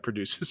factory that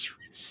produces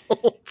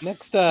results?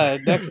 Next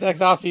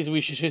offseason,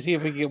 we should see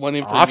if we can get one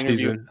in for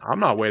offseason. I'm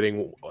not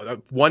waiting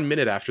 1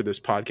 minute after this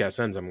podcast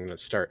ends. I'm going to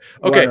start.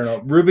 Okay, well, I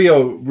don't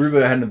know.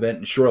 Rubio had an event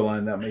in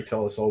Shoreline that may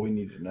tell us all we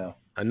need to know.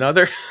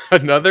 Another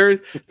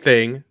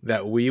thing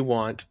that we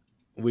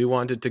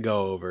wanted to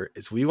go over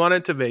is we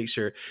wanted to make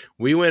sure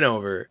we went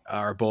over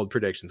our bold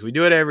predictions. We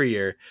do it every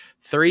year.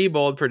 3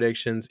 bold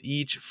predictions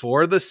each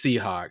for the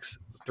Seahawks.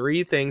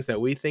 3 things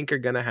that we think are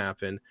going to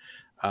happen.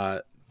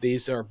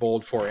 These are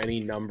bold for any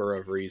number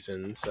of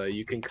reasons.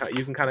 You can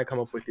kind of come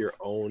up with your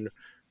own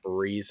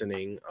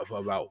reasoning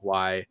about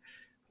why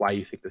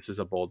you think this is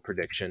a bold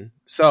prediction.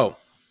 So,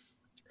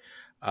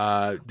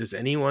 does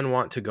anyone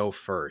want to go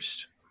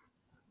first?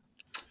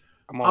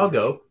 I'll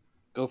go.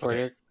 Go for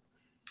it.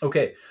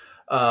 Okay.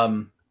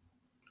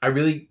 I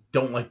really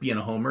don't like being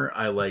a homer.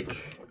 I like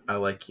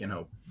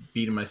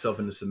beating myself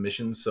into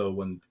submission. So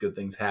when good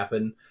things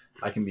happen,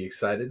 I can be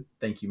excited.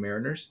 Thank you,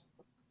 Mariners.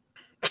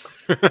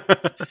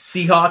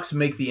 Seahawks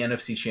make the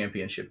NFC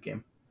Championship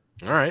game.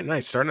 All right,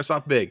 nice. Starting us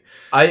off big.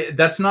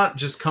 That's not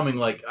just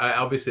coming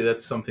obviously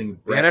that's something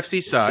the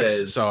NFC sucks,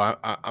 says, so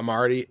I'm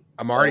already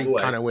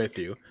kind of with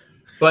you.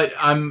 But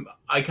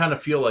I kind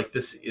of feel like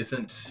this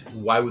isn't.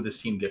 Why would this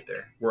team get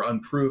there? We're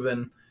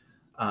unproven.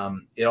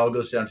 It all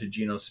goes down to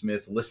Geno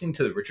Smith. Listening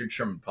to the Richard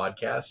Sherman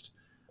podcast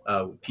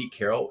with Pete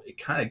Carroll, it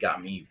kind of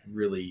got me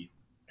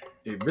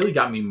it really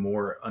got me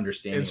more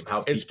understanding of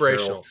how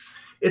inspirational. Pete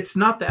Carroll, it's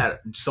not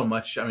that so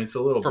much. I mean, it's a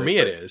little for bit, me.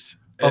 It is.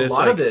 A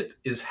lot of it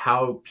is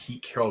how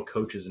Pete Carroll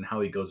coaches and how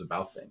he goes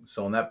about things.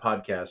 So on that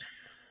podcast,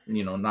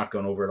 not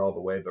going over it all the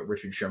way, but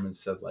Richard Sherman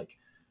said,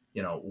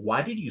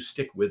 why did you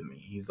stick with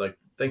me? He's like,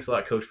 thanks a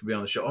lot, coach, for being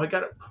on the show. Oh, I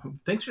got it.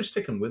 Thanks for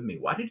sticking with me.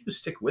 Why did you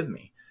stick with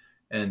me?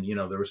 And,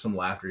 there was some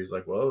laughter. He's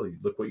like, well,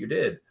 look what you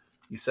did.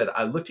 He said,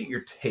 I looked at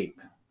your tape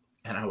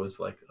and I was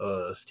like,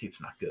 this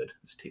tape's not good.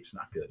 This tape's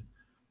not good.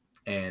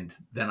 And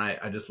then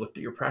I just looked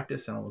at your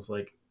practice and I was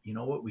like, you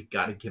know what? We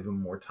got to give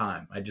him more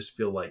time. I just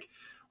feel like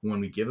when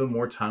we give him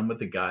more time with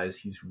the guys,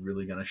 he's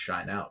really going to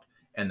shine out.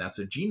 And that's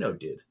what Geno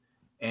did.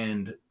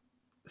 And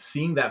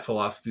seeing that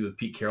philosophy with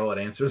Pete Carroll, it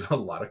answers a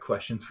lot of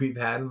questions we've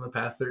had in the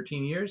past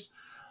 13 years.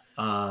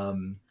 I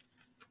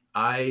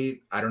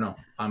don't know.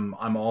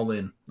 I'm all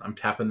in. I'm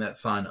tapping that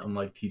sign,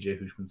 unlike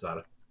TJ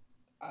Houshmandzadeh.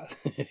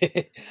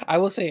 I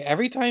will say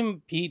every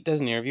time Pete does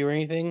an interview or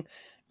anything,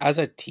 as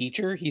a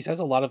teacher, he says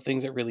a lot of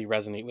things that really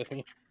resonate with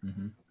me.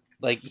 Mm-hmm.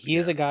 Like, he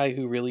is a guy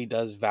who really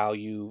does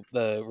value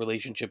the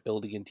relationship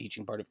building and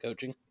teaching part of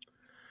coaching.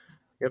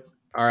 Yep.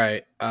 All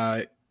right.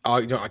 Can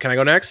I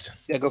go next?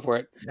 Yeah, go for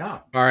it. Yeah.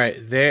 All right.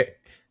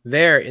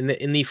 There in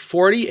the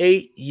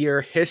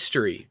 48-year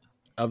history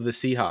of the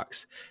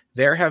Seahawks,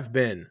 there have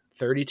been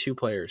 32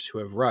 players who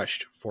have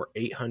rushed for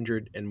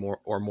 800 and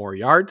more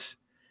yards.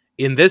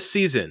 In this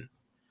season,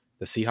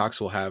 the Seahawks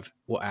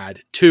will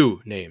add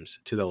 2 names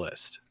to the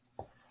list.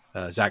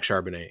 Zach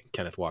Charbonnet,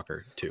 Kenneth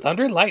Walker, 2.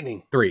 Thunder and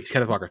Lightning. 3.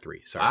 Kenneth Walker,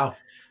 3. Sorry.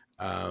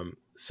 Wow.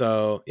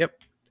 So, yep.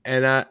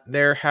 And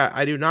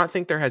I do not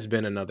think there has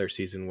been another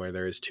season where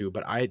there is 2,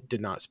 but I did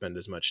not spend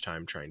as much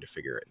time trying to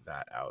figure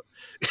that out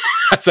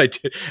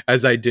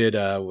as I did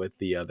with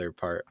the other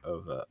part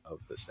of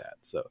the stat.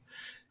 So,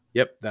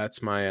 yep,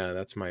 that's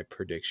my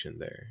prediction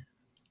there.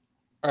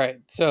 All right,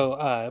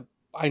 so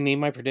I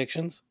named my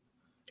predictions.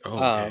 Oh,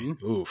 okay.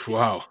 Oof!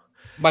 Wow.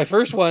 My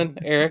first one,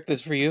 Eric, this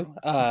is for you.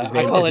 His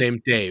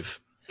name Dave.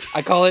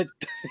 I call it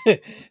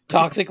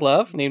Toxic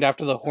Love, named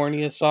after the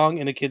horniest song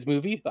in a kid's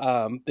movie.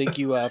 Thank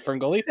you,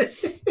 Ferngully.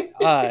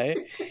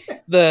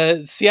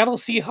 The Seattle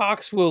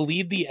Seahawks will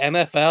lead the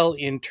NFL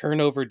in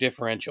turnover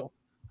differential.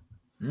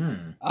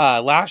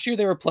 Last year,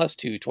 they were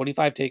 +2,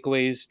 25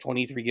 takeaways,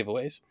 23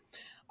 giveaways.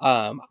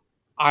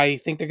 I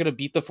think they're going to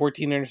beat the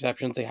 14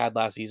 interceptions they had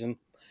last season.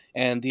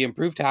 And the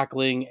improved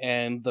tackling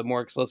and the more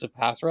explosive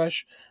pass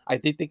rush, I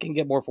think they can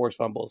get more forced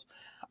fumbles.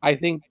 I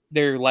think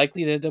they're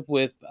likely to end up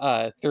with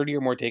 30 or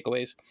more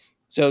takeaways.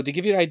 So to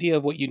give you an idea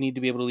of what you need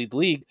to be able to lead the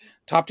league,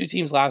 top 2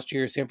 teams last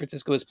year, San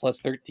Francisco was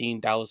 +13,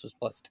 Dallas was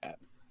 +10.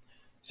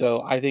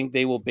 So I think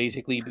they will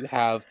basically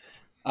have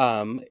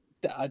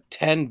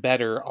 10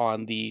 better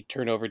on the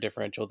turnover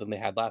differential than they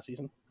had last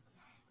season.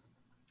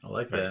 I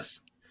like that.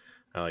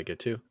 I like it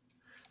too.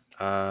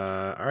 All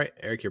right,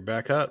 Eric, you're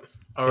back up.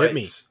 All right. Hit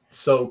me.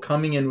 So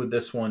coming in with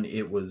this one,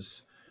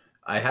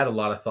 I had a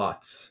lot of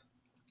thoughts,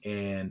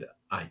 and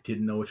I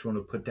didn't know which one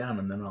to put down,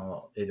 and then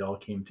it all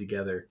came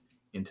together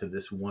into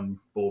this one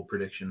bold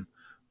prediction.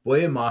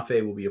 Boye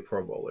Mafe will be a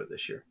Pro Bowler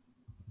this year.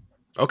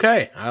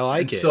 Okay, I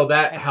like it. So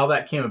how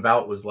that came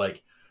about was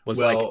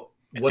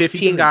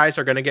 15 guys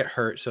are going to get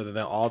hurt, so that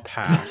they'll all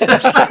pass. and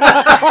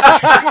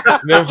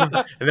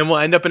then we'll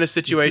end up in a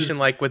situation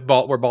like with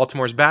where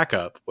Baltimore's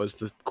backup was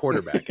the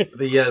quarterback.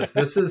 Yes,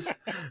 this is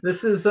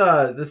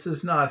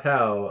not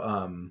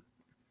how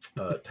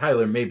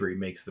Tyler Mabry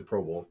makes the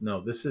Pro Bowl.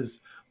 No, this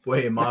is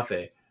Boye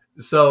Mafe.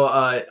 So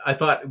I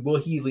thought, will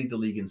he lead the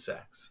league in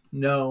sacks?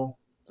 No,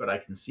 but I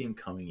can see him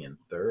coming in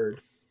 3rd.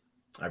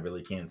 I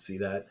really can't see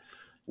that.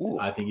 Ooh.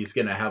 I think he's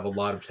going to have a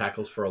lot of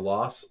tackles for a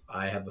loss.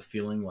 I have a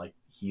feeling like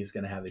he's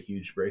going to have a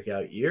huge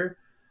breakout year.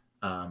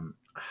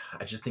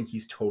 I just think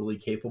he's totally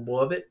capable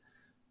of it.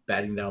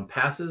 Batting down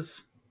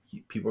passes,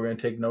 people are going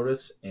to take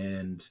notice.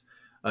 And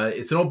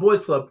it's an old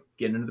boys club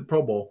getting into the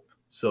Pro Bowl.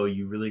 So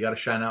you really got to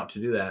shine out to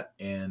do that.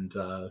 And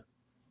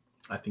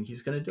I think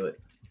he's going to do it.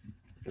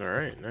 All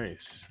right,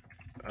 nice.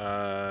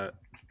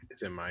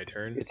 Is it my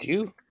turn? It's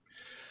you.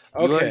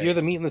 Okay. You're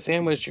the meat in the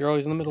sandwich. You're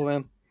always in the middle,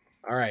 man.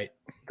 All right.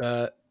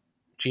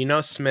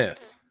 Geno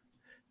Smith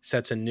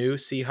sets a new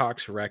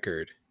Seahawks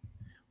record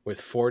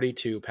with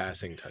 42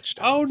 passing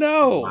touchdowns. Oh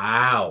no!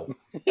 Wow.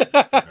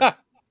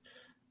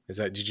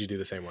 Did you do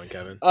the same one,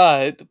 Kevin?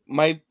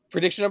 My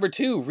prediction number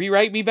 2,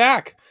 rewrite me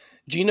back.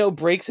 Geno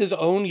breaks his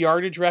own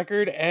yardage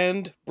record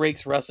and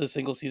breaks Russ's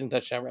single season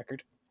touchdown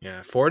record.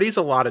 Yeah, 40 is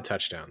a lot of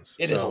touchdowns.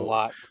 It is a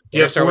lot. Do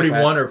you have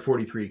 41 or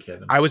 43,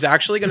 Kevin? I was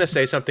actually going to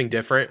say something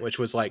different, which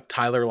was like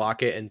Tyler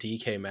Lockett and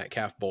DK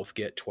Metcalf both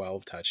get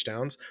 12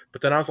 touchdowns.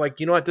 But then I was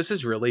like, you know what? This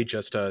is really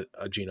just a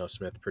Geno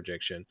Smith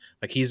prediction.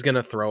 Like, he's going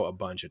to throw a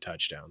bunch of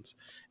touchdowns.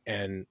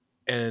 And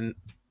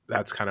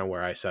that's kind of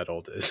where I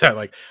settled. Is that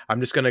like, I'm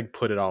just going to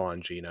put it all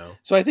on Geno.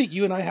 So I think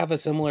you and I have a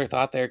similar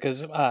thought there,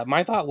 because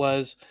my thought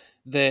was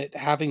that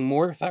having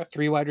more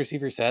 3 wide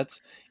receiver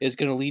sets is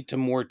going to lead to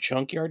more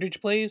chunk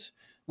yardage plays,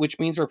 which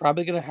means we're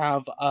probably going to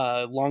have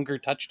longer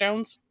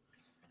touchdowns,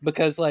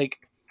 because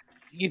like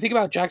you think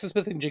about Jackson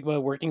Smith and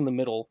Jigba working the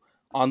middle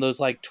on those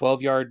like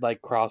 12-yard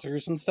like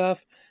crossers and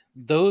stuff.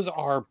 Those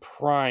are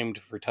primed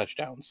for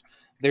touchdowns.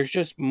 There's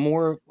just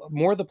more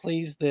of the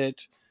plays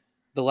that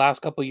the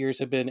last couple of years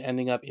have been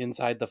ending up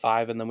inside the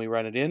 5 and then we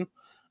run it in.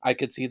 I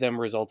could see them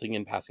resulting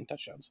in passing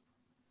touchdowns.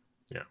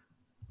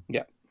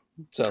 Yeah.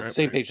 So right,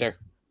 same page there.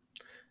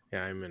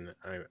 Yeah,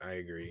 I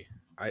agree.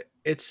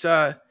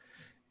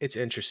 It's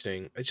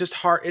interesting. It's just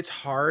hard. It's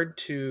hard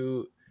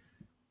to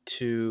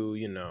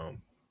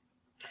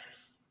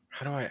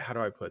how do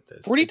I put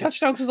this? 40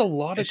 touchdowns is a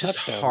lot of touchdowns.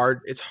 Just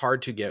hard. It's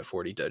hard to get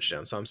 40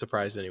 touchdowns. So I'm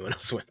surprised anyone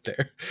else went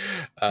there.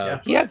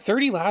 He had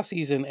 30 last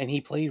season and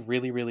he played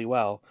really, really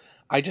well.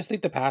 I just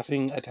think the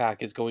passing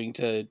attack is going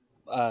to.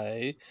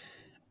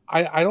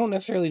 I don't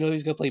necessarily know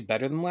he's going to play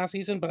better than last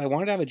season, but I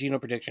wanted to have a Geno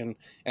prediction,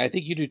 and I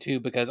think you do too,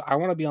 because I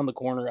want to be on the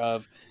corner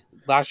of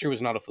last year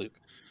was not a fluke.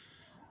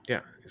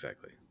 Yeah,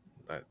 exactly.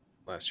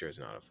 Last year is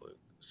not a fluke.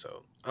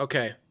 So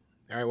okay,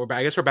 all right.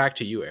 I guess we're back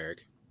to you,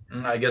 Eric.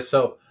 I guess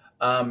so.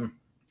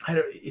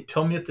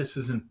 Tell me if this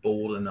isn't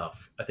bold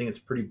enough. I think it's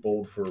pretty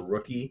bold for a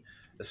rookie,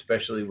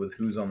 especially with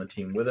who's on the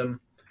team with him.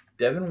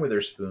 Devin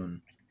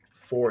Witherspoon,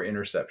 4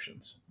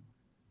 interceptions.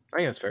 I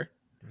think that's fair.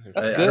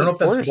 That's good. I don't know if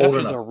that's bold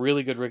enough. A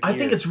really good rookie. I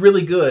think it's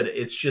really good.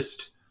 It's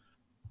just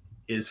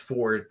is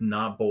 4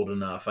 not bold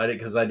enough? I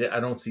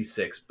don't see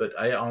 6, but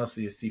I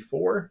honestly see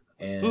 4.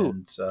 And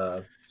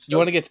you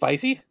want to get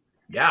spicy?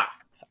 Yeah.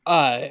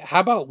 How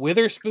about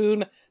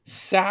Witherspoon?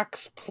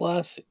 Sacks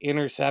plus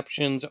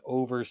interceptions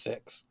over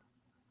 6.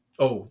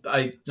 Over.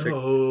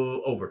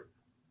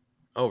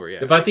 Over, yeah.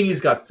 If I think he's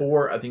 6. got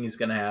 4, I think he's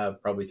going to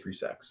have probably 3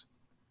 sacks.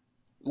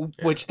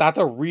 Which that's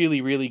a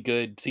really, really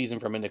good season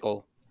from a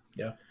nickel.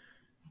 Yeah.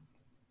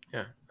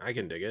 Yeah, I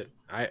can dig it.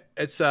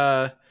 It's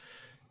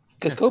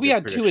Because Kobe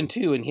had 2 and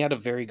 2, and he had a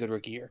very good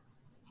rookie year.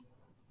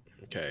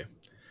 Okay.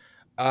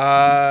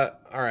 All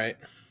right.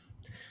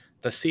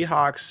 The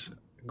Seahawks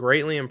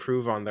greatly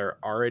improve on their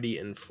already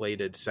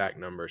inflated sack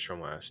numbers from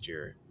last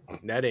year,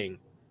 netting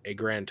a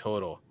grand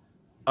total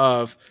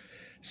of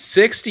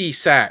 60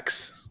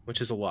 sacks, which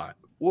is a lot.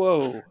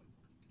 Whoa.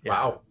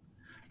 Yeah.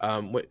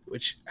 Wow.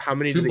 Which how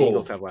many Too did the bold.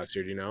 Eagles have last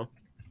year? Do you know?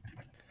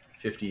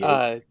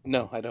 58.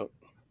 No, I don't.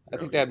 I No,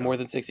 think they had more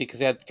than 60 because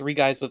they had 3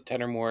 guys with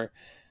 10 or more.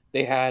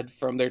 They had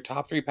from their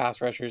top 3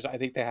 pass rushers, I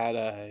think they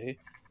had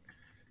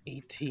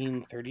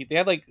 18, 30. They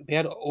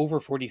had over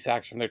 40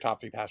 sacks from their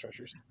top 3 pass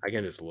rushers. I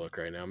can just look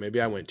right now. Maybe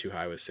I went too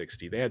high with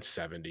 60. They had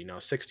 70. No,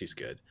 60's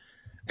good.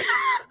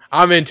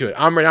 I'm into it.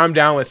 I'm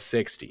down with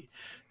 60.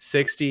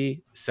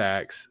 60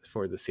 sacks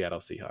for the Seattle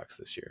Seahawks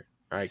this year.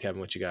 All right, Kevin,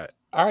 what you got?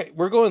 All right,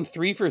 we're going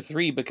 3 for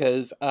 3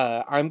 because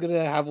I'm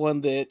gonna have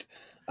one that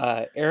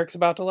Eric's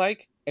about to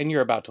like and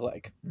you're about to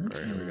like. All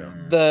right, here we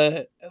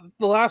go.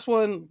 The last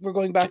one, we're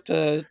going back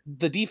to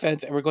the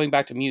defense and we're going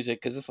back to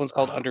music because this one's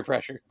called Under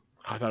Pressure.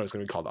 I thought it was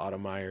going to be called Otto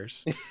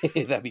Myers.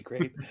 That'd be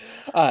great.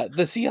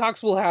 The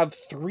Seahawks will have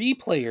 3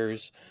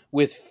 players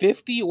with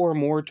 50 or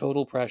more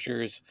total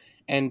pressures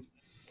and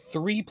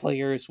 3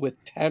 players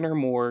with 10 or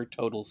more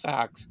total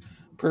sacks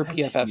per That's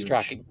PFF's huge.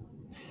 tracking.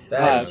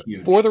 That is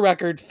huge. For the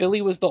record,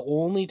 Philly was the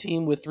only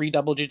team with 3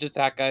 double-digit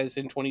sack guys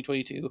in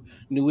 2022.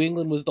 New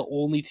England was the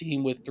only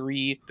team with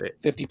 3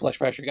 50-plus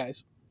pressure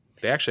guys.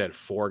 They actually had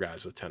 4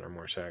 guys with 10 or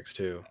more sacks,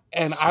 too.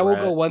 And I will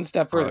go one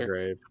step further.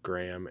 Hargrave,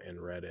 Graham, and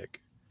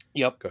Reddick.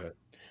 Yep. Go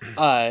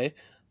ahead.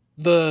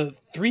 The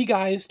 3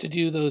 guys to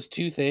do those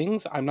 2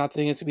 things, I'm not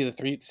saying it's going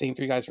to be the same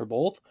 3 guys for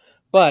both,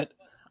 but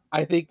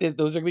I think that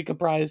those are going to be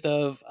comprised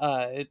of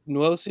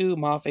Nwosu,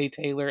 Mafe,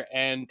 Taylor,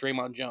 and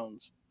Draymond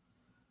Jones.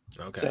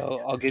 Okay. So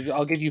I'll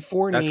give you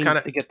 4 names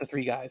to get the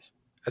 3 guys.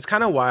 That's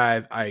kind of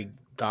why I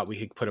thought we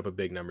could put up a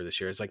big number this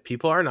year. It's like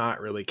people are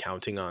not really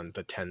counting on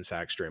the 10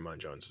 sacks Draymond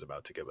Jones is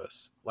about to give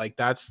us. Like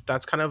that's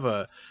kind of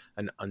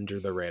an under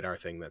the radar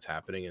thing that's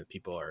happening and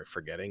people are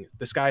forgetting.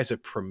 This guy is a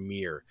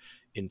premier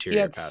interior.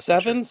 He had pass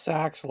 7 rusher.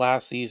 sacks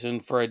last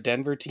season for a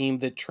Denver team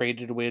that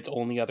traded away its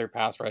only other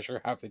pass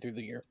rusher halfway through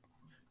the year.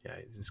 Yeah,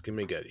 it's going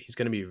to be good. He's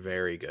going to be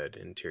very good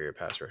interior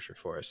pass rusher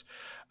for us.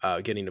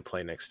 Getting to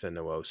play next to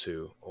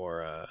Nwosu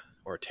or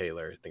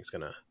Taylor, I think is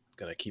gonna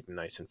keep him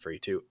nice and free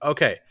too.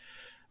 Okay,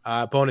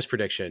 bonus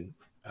prediction: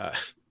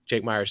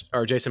 Jason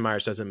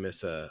Myers doesn't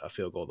miss a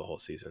field goal the whole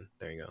season.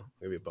 There you go.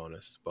 Maybe a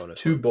bonus.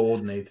 Too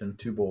bold, Nathan.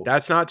 Too bold.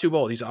 That's not too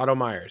bold. He's Otto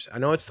Myers. I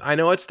know it's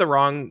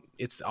the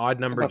odd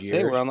numbered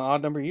year. We're on the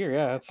odd number year.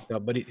 Yeah,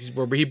 but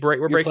we're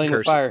breaking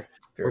curses. Fire.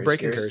 We're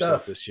breaking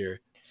curses this year.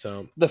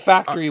 So the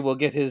factory will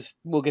get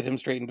him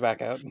straightened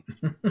back out.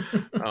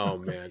 Oh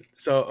man.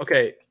 So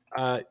okay.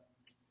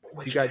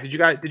 Did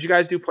you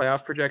guys do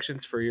playoff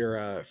projections for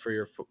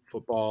your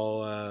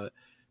football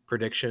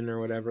prediction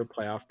or whatever,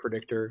 playoff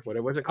predictor?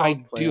 What was it called?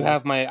 I do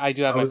have my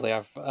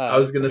playoff. I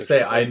was gonna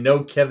say I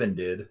know Kevin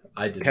did.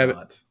 I did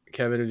not.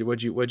 Kevin,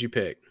 what'd you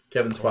pick?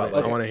 Kevin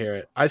Spotlight. I want to hear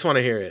it. I just want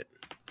to hear it.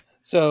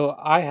 So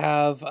I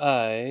have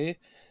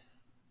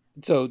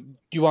So do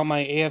you want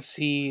my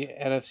AFC,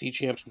 NFC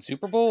champs and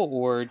Super Bowl,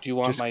 or do you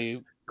want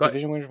my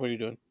division winners? What are you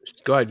doing?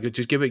 Go ahead.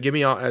 Just give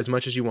me all, as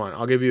much as you want.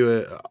 I'll give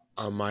you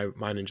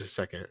mine in just a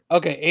second.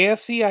 Okay,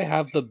 AFC, I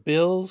have the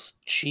Bills,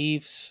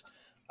 Chiefs,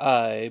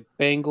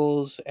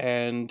 Bengals,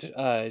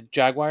 and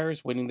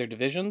Jaguars winning their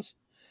divisions.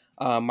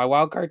 My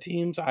wildcard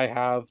teams, I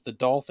have the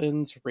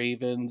Dolphins,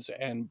 Ravens,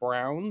 and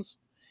Browns,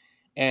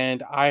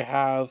 and I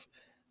have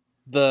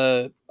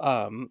the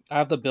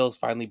Bills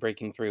finally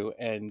breaking through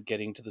and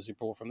getting to the Super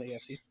Bowl from the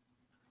AFC.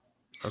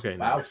 Okay,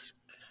 wow. Nice.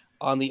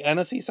 On the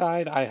NFC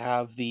side, I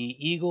have the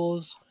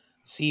Eagles,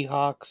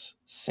 Seahawks,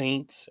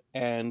 Saints,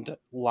 and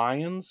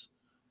Lions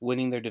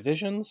winning their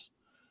divisions,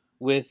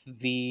 with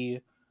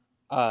the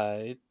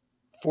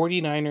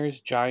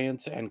 49ers,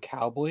 Giants, and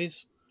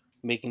Cowboys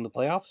making the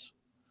playoffs.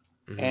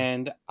 Mm-hmm.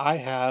 And I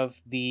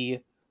have the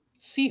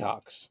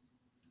Seahawks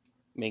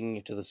making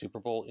it to the Super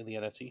Bowl in the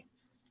NFC.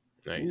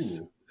 Nice.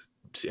 Ooh.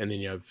 And then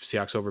you have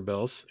Seahawks over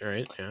Bills,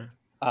 right? Yeah.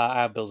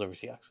 I have Bills over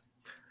Seahawks.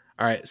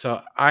 All right,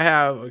 so I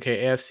have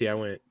AFC. I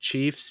went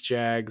Chiefs,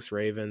 Jags,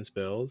 Ravens,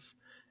 Bills,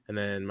 and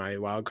then my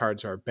wild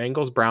cards are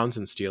Bengals, Browns,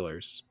 and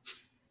Steelers.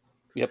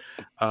 Yep.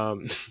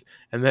 And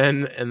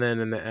then in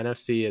the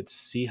NFC, it's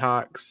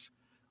Seahawks,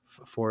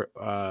 for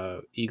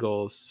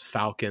Eagles,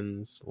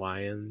 Falcons,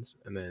 Lions,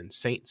 and then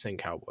Saints and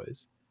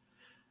Cowboys.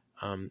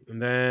 And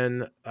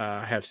then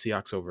I have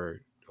Seahawks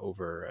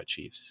over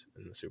Chiefs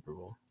in the Super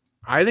Bowl.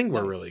 I think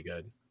we're really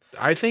good.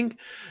 I think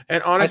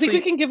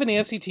we can give an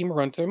AFC team a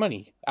run for their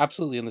money.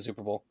 Absolutely in the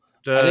Super Bowl.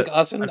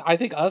 I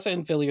think us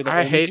and Philly are the I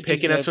only hate two teams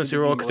picking in us for NFC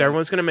Super Bowl being because right.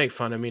 everyone's gonna make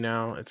fun of me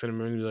now. It's gonna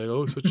be like,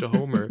 oh, such a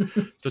homer,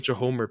 such a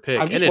homer pick.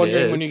 I'm just and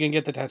wondering it is, when you're gonna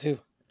get the tattoo.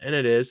 and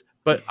it is.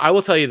 But I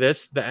will tell you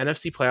this: the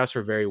NFC playoffs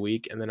were very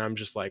weak, and then I'm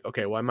just like,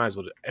 okay, well, I might as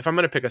well. If I'm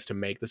gonna pick us to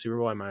make the Super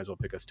Bowl, I might as well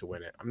pick us to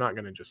win it. I'm not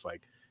gonna just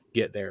like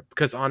get there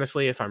because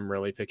honestly, if I'm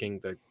really picking,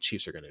 the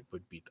Chiefs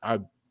would beat. I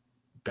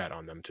bet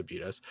on them to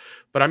beat us.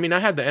 But I mean, I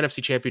had the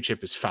NFC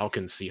Championship as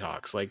Falcons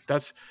Seahawks. Like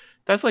that's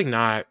like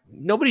not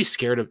nobody's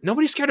scared of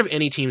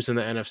any teams in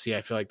the NFC.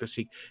 I feel like this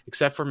week,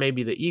 except for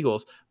maybe the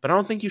Eagles. But I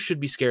don't think you should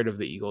be scared of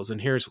the Eagles.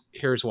 And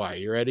here's why.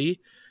 You ready?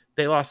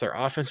 They lost their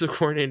offensive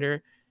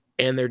coordinator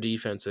and their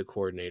defensive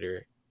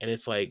coordinator, and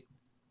it's like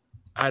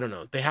I don't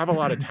know. They have a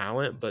lot of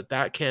talent, but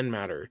that can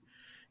matter.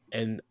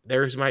 And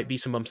theirs might be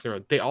some bumps in the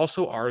road. They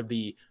also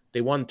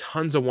they won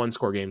tons of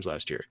one-score games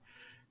last year.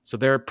 So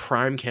they're a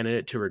prime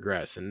candidate to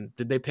regress. And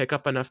did they pick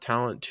up enough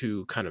talent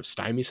to kind of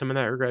stymie some of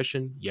that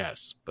regression?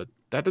 Yes, but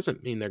that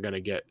doesn't mean they're going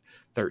to get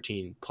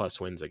 13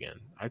 plus wins again.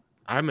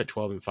 I'm at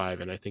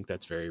 12-5, and I think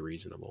that's very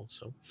reasonable.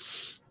 So,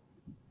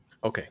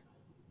 okay.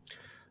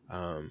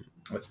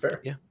 That's fair.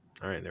 Yeah.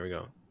 All right, there we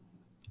go.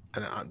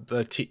 And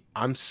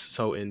I'm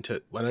so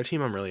into another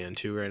team I'm really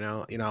into right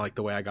now. You know, like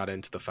the way I got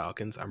into the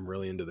Falcons, I'm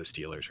really into the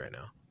Steelers right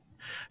now.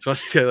 So I want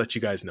to let you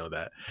guys know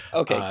that.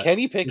 Okay,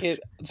 Kenny Pickett.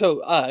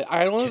 So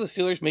I don't know the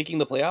Steelers making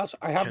the playoffs.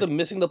 I have them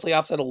missing the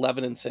playoffs at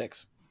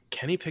 11-6.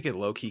 Kenny Pickett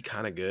low key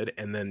kind of good,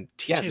 and then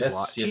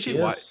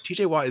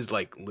TJ Watt is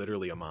like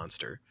literally a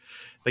monster.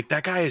 Like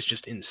that guy is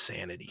just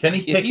insanity.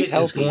 Kenny Pickett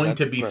is going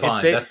to be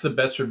fine. That's the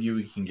best review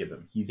we can give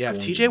him. If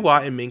TJ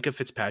Watt and Minkah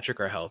Fitzpatrick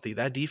are healthy,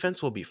 that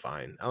defense will be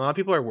fine. A lot of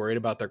people are worried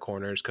about their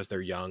corners because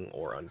they're young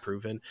or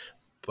unproven,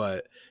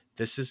 but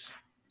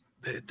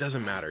it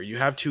doesn't matter. You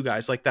have two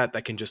guys like that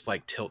can just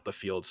like tilt the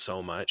field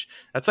so much.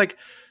 That's what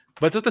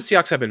the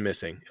Seahawks have been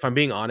missing. If I'm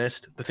being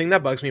honest, the thing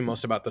that bugs me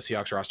most about the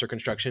Seahawks roster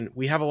construction,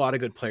 we have a lot of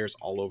good players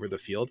all over the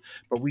field,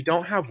 but we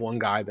don't have one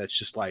guy that's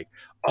just like,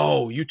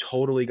 oh, you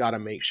totally got to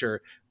make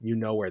sure you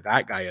know where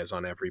that guy is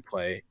on every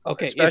play.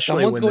 Okay, if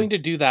someone's going to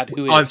do that,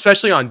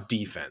 especially on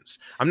defense.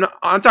 I'm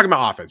talking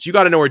about offense. You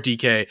got to know where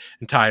DK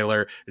and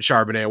Tyler and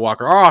Charbonnet and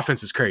Walker. Our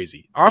offense is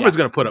crazy. Our offense is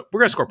going to we're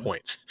going to score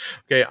points.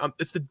 Okay,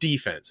 it's the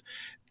defense.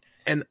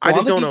 And I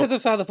just don't know. On the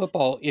defensive side of the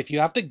football, if you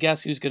have to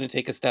guess who's going to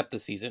take a step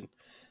this season,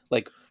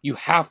 like you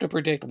have to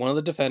predict one of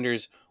the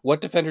defenders.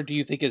 What defender do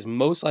you think is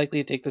most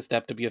likely to take the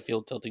step to be a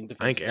field tilting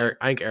defender?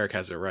 I think Eric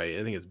has it right.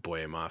 I think it's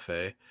Boye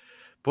Mafe.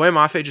 Boye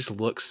Mafe just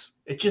looks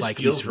like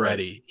he's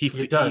ready. He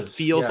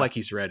feels like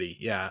he's ready.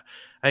 Yeah,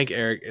 I think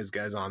Eric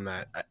is on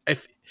that.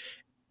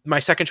 My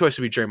second choice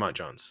would be Draymond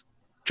Jones.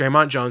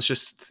 Draymond Jones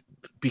just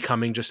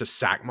becoming just a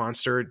sack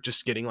monster,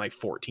 just getting like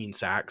 14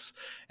 sacks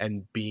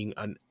and being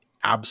an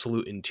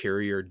absolute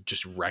interior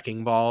just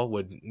wrecking ball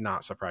would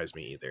not surprise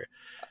me either.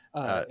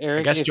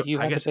 Eric, if you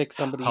had to pick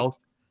somebody,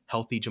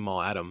 healthy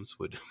Jamal Adams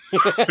would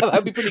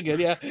that'd be pretty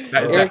good. Yeah,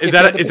 is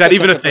that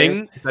even a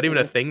thing? Is that even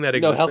a thing that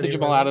exists? No, healthy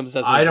Jamal Adams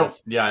doesn't. I don't.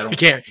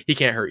 He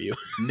can't hurt you.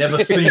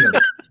 Never seen him.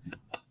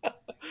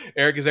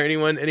 Eric, is there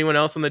anyone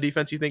else on the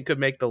defense you think could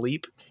make the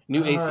leap?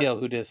 New ACL,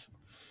 who dis?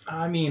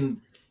 I mean,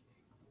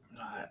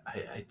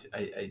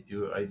 I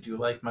do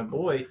like my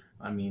boy.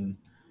 I mean,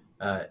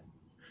 I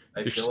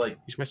feel like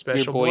he's my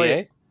special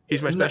boy.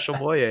 He's my special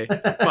boy.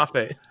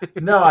 Mafe.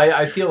 No,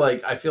 I feel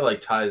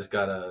like Ty's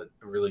got a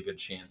really good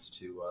chance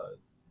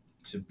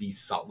to be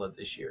solid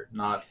this year.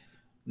 Not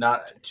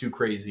too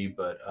crazy,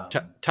 but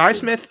Ty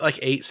Smith like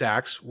 8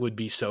 sacks would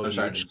be so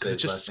huge because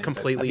it's just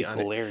completely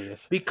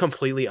hilarious. Be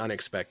completely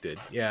unexpected.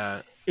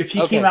 Yeah. If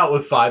he came out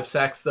with 5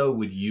 sacks, though,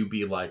 would you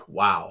be like,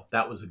 "Wow,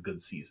 that was a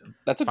good season"?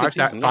 That's a good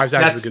season. 5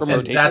 sacks is a good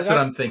season. That's what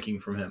I'm thinking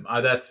from him.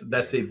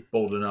 That's a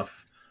bold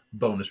enough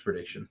bonus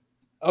prediction.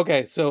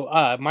 Okay,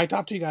 so my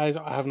top 2 guys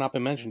have not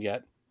been mentioned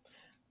yet.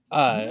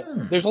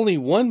 There's only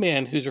one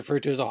man who's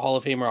referred to as a Hall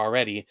of Famer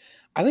already.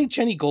 I think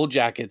Chenny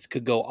Goldjackets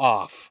could go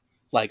off.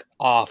 Like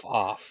off.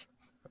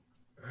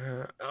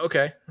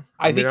 Okay.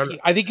 I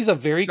think he's a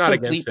very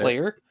complete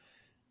player,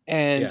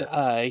 and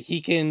he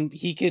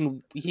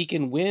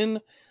can win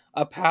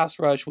a pass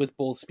rush with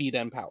both speed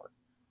and power,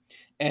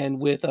 and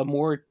with a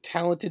more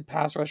talented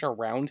pass rush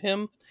around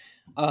him.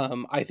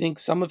 I think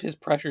some of his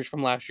pressures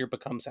from last year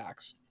become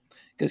sacks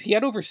because he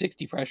had over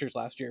 60 pressures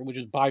last year, which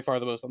is by far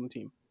the most on the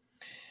team.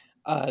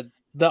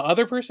 The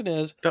other person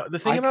is the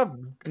thing about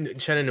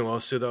Uchenna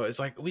Nwosu though is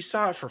like we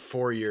saw it for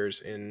 4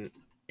 years in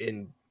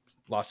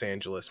Los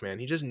Angeles, man.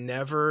 He just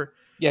never.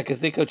 Yeah, because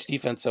they coach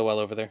defense so well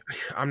over there.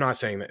 I'm not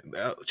saying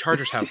that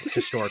Chargers have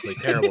historically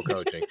terrible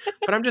coaching,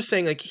 but I'm just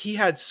saying like he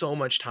had so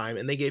much time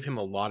and they gave him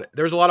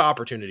there was a lot of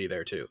opportunity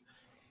there too.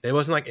 It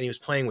wasn't like, and he was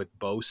playing with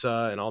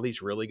Bosa and all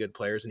these really good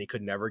players and he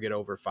could never get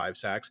over 5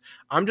 sacks.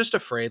 I'm just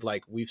afraid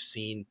like we've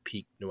seen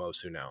peak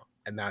Nwosu now.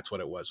 And that's what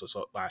it was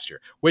last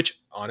year,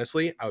 which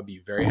honestly, I would be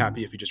very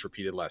happy if he just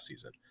repeated last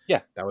season.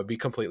 Yeah. That would be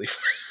completely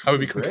fine. I would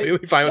be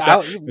completely fine with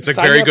that. It's a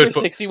very good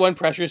 61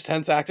 pressures,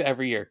 10 sacks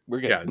every year. We're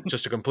good. Yeah, it's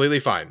just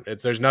completely fine.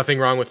 There's nothing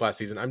wrong with last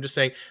season. I'm just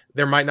saying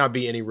there might not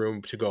be any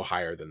room to go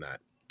higher than that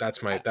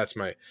that's my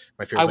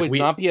fear. I Like would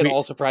not be at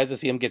all surprised to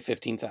see him get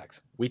 15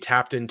 sacks. We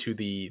tapped into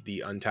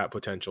the untapped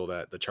potential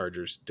that the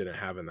Chargers didn't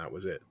have, and that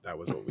was it. That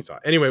was what we saw.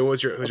 Anyway,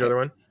 who's your other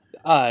one?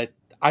 I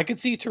could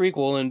see Tariq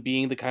Woolen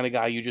being the kind of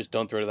guy you just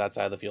don't throw to that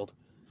side of the field.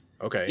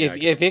 Okay.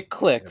 If it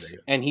clicks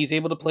and he's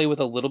able to play with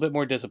a little bit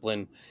more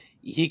discipline,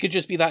 he could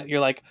just be that. You're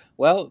like,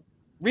 well,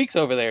 Reek's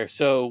over there,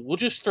 so we'll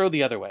just throw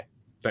the other way.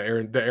 The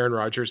Aaron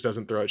Rodgers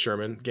doesn't throw at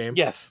Sherman game.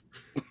 Yes,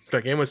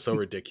 that game was so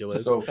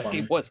ridiculous. So funny.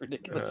 It was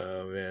ridiculous.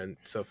 Oh man,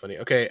 so funny.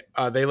 Okay,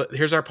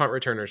 here's our punt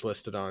returners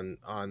listed on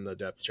the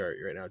depth chart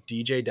right now.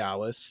 DJ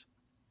Dallas,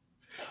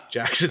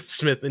 Jackson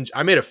Smith, and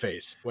I made a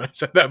face when I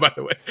said that, by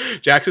the way.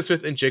 Jackson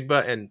Smith and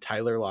Jigba and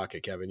Tyler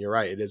Lockett. Kevin, you're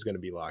right. It is going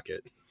to be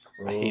Lockett.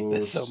 I hate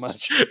this so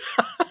much.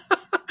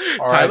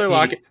 Tyler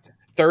Lockett,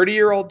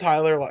 30-year-old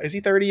Tyler. Is he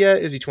 30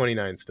 yet? Is he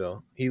 29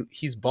 still?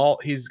 He's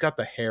bald. He's got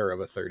the hair of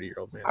a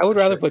 30-year-old man. I would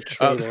rather put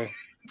Trey there.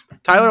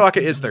 Tyler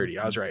Lockett is 30.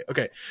 I was right.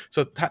 Okay,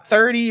 so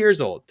 30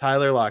 years old.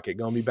 Tyler Lockett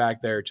going to be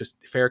back there just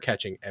fair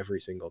catching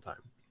every single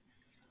time.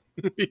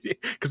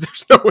 Because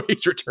there's no way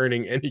he's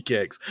returning any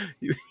kicks.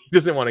 He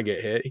doesn't want to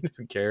get hit. He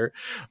doesn't care.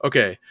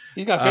 Okay,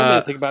 he's got family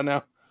to think about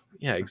now.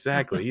 Yeah,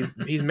 exactly.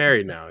 He's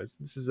married now.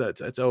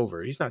 It's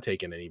over. He's not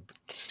taking any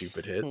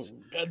stupid hits.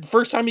 The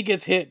first time he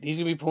gets hit, he's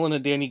gonna be pulling a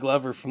Danny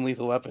Glover from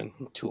Lethal Weapon.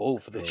 I'm too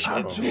old for this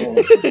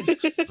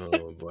shit.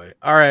 Oh boy.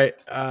 All right.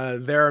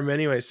 There are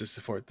many ways to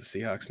support the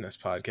Seahawks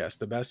Nest podcast.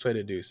 The best way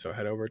to do so,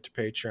 head over to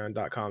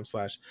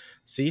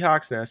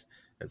patreon.com/Seahawks Nest,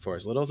 and for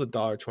as little as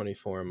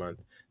 $1.24 a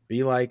month,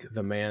 be like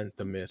the man,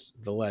 the myth,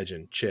 the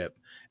legend, Chip,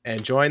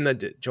 and join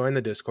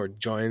the Discord.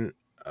 Join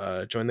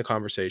the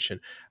conversation.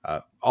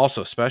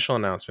 Also, special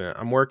announcement.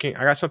 I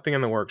got something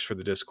in the works for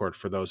the Discord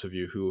for those of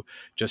you who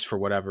just for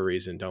whatever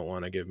reason don't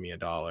want to give me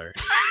 $1.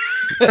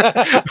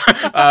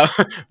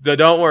 So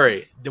don't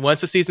worry.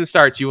 Once the season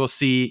starts, you will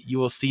see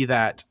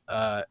that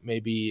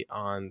maybe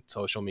on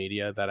social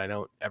media that I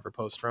don't ever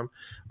post from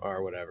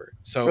or whatever.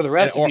 So for the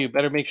rest of you,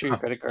 better make sure your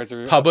credit cards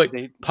are public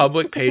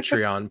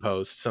Patreon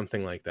post,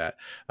 something like that.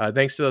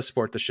 Thanks to those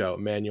support the show: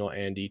 Manuel,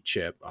 Andy,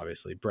 Chip,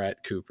 obviously,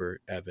 Brett,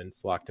 Cooper, Evan,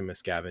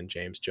 Flocktimus, Gavin,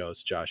 James,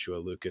 Jost, Joshua,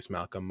 Lucas,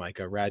 Malcolm,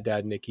 Micah, Rad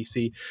Dad, Nikki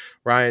C,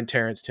 Ryan,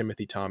 Terrence,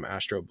 Timothy, Tom,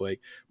 Astro, Blake,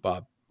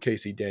 Bob,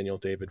 Casey, Daniel,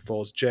 David,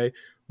 Foles, Jay,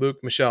 Luke,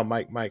 Michelle,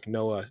 Mike,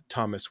 Noah,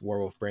 Thomas,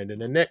 Werewolf,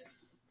 Brandon, and Nick.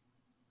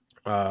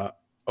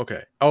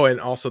 Okay. Oh,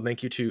 and also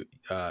thank you to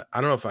I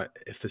don't know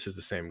if this is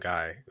the same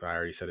guy. I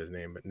already said his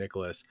name, but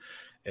Nicholas.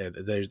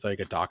 There's like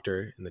a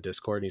doctor in the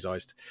Discord, and he's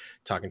always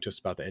talking to us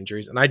about the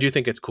injuries. And I do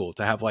think it's cool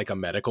to have like a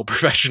medical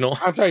professional.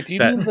 I'm sorry. Do you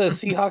mean the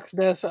Seahawks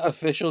Nest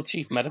official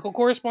chief medical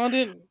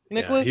correspondent,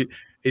 Nicholas? Yeah,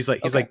 he's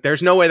like,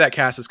 there's no way that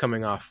cast is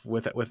coming off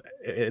with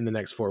in the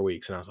next 4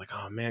 weeks. And I was like,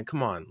 oh man,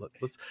 come on,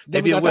 let's.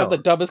 Then maybe we got to have the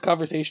dumbest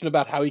conversation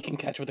about how he can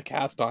catch with a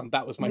cast on.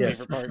 That was my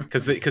favorite part.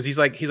 Because he's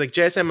like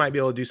JSN might be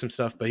able to do some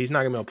stuff, but he's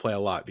not gonna be able to play a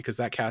lot because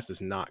that cast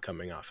is not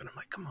coming off. And I'm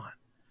like, come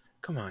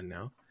on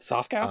now.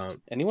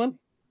 Softcast? Anyone?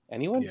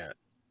 Yeah.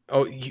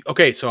 Oh,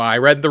 okay. So I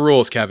read the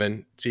rules,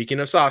 Kevin. Speaking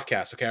of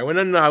softcast, okay, I went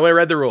and I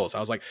read the rules. I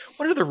was like,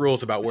 what are the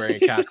rules about wearing a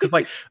cast? Because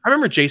like I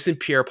remember Jason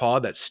Pierre-Paul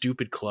had that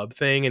stupid club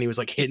thing, and he was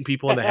like hitting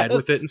people in the head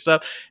with it and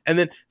stuff. And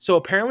then so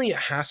apparently it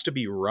has to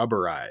be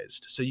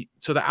rubberized.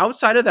 So the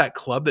outside of that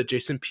club that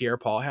Jason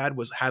Pierre-Paul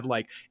had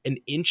like an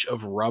inch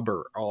of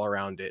rubber all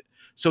around it.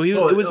 So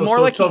it was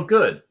more like it felt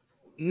good.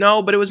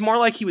 No, but it was more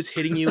like he was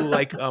hitting you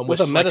like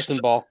with a medicine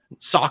ball,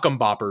 sock'em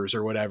boppers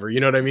or whatever. You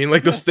know what I mean?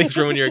 Like those things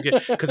from when you're a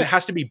kid, because it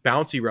has to be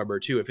bouncy rubber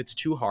too. If it's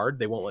too hard,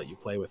 they won't let you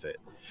play with it.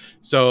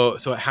 So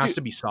it has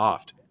to be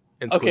soft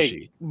and squishy.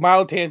 Okay,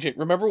 mild tangent.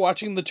 Remember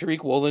watching the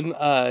Tariq Woolen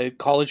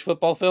college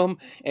football film,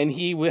 and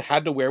he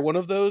had to wear one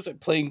of those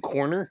playing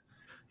corner.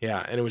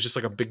 Yeah, and it was just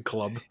like a big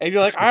club. And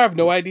you're like, I have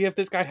no idea if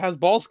this guy has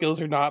ball skills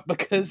or not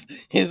because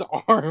his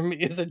arm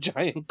is a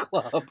giant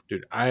club.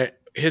 Dude,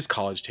 his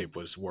college tape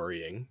was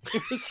worrying.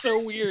 It's so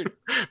weird.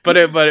 but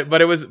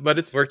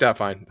it's worked out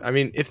fine. I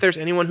mean, if there's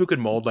anyone who could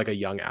mold like a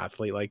young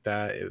athlete like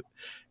that,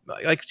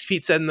 like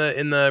Pete said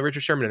in the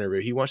Richard Sherman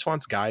interview, he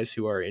wants guys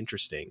who are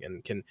interesting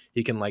and can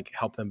like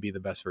help them be the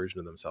best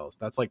version of themselves.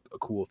 That's like a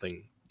cool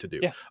thing to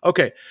do. Yeah.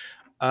 Okay.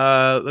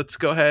 Let's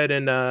go ahead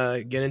and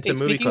get into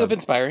movie speaking club. of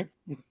inspiring.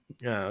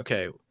 Yeah,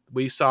 okay.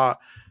 We saw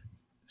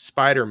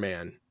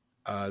Spider-Man.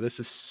 This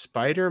is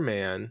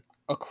Spider-Man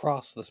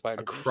Across the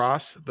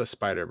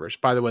Spider-Verse.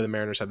 By the way, the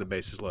Mariners had the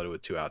bases loaded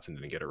with 2 outs and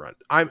didn't get a run.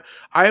 I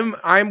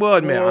will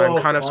admit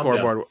I'm kind of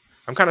scoreboard. Down.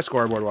 I'm kind of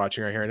scoreboard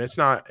watching right here, and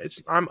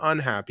I'm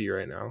unhappy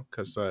right now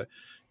because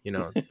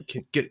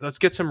let's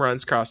get some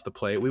runs across the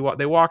plate.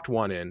 They walked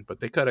one in,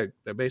 but their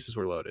bases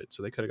were loaded,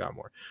 so they could have got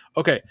more.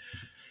 Okay.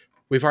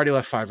 We've already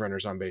left 5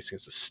 runners on base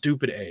against the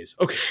stupid A's.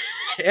 Okay.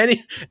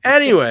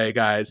 Anyway,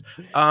 guys.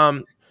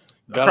 Gotta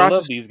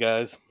love these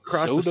guys.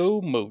 Across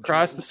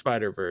the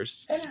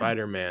Spider-Verse,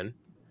 Spider-Man.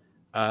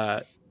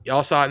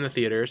 Y'all saw it in the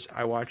theaters.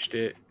 I watched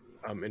it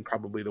in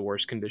probably the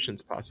worst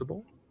conditions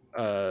possible.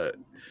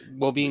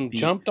 Being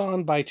jumped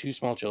on by 2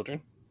 small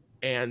children.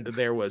 And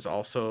there was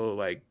also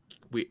like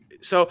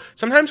So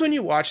sometimes when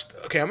you watch,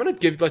 okay, I'm gonna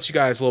let you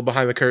guys a little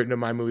behind the curtain of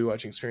my movie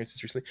watching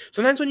experiences recently.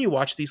 Sometimes when you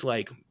watch these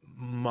like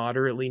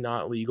moderately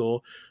not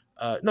legal,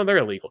 no, they're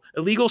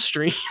illegal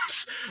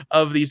streams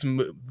of these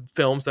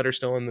films that are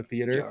still in the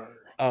theater.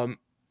 Yar.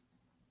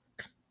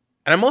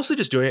 And I'm mostly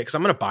just doing it because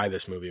I'm gonna buy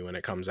this movie when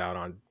it comes out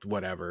on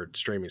whatever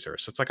streaming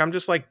service. So it's like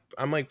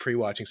I'm like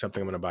pre-watching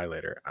something I'm gonna buy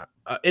later.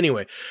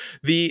 Anyway,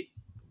 the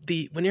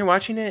when you're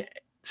watching it,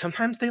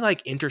 sometimes they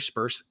like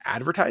intersperse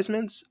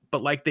advertisements,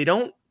 but like they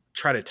don't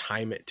try to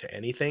time it to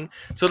anything.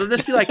 So it'll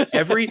just be like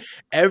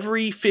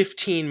every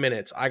 15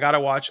 minutes, I gotta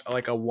watch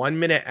like a 1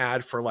 minute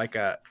ad for like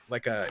a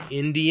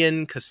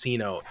Indian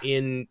casino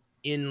in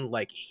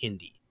like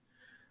Hindi.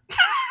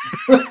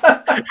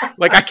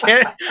 Like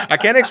I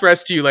can't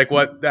express to you like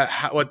what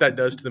that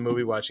does to the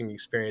movie watching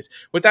experience.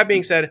 With that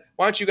being said,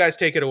 why don't you guys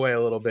take it away a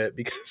little bit,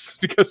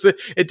 because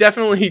it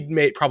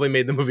definitely probably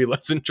made the movie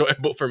less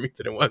enjoyable for me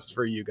than it was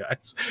for you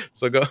guys.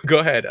 So go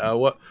ahead.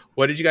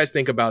 What did you guys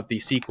think about the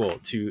sequel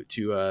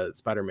to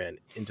Spider-Man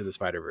Into the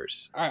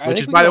Spider-Verse, which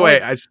is, by the way,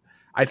 as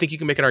I think you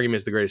can make an argument,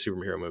 as the greatest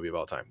superhero movie of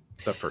all time,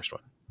 the first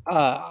one.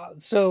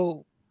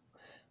 So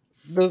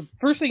the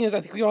first thing is,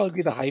 I think we all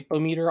agree the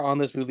hype-o-meter on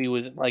this movie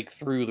was like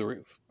through the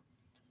roof,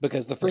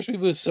 because the first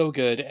movie was so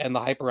good and the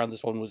hype around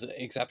this one was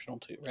exceptional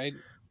too, right?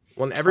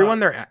 Well,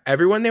 everyone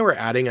they were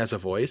adding as a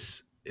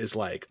voice is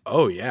like,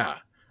 oh yeah,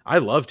 I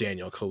love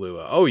Daniel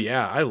Kaluuya. Oh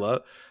yeah, I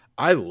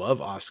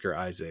love Oscar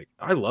Isaac.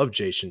 I love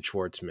Jason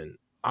Schwartzman.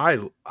 I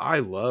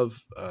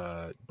love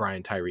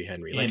Brian Tyree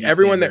Henry. Like Andy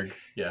everyone Samberg.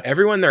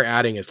 everyone they're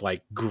adding is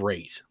like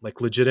great,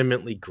 like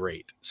legitimately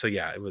great. So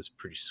yeah, it was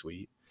pretty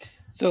sweet.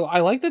 So I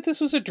like that this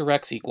was a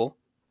direct sequel.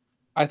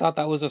 I thought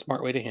that was a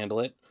smart way to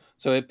handle it.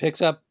 So it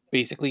picks up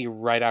basically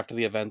right after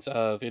the events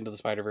of Into the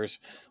Spider-Verse,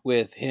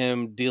 with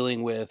him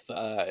dealing with,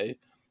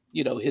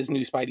 his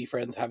new Spidey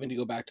friends having to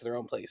go back to their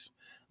own place,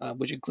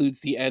 which includes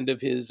the end of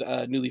his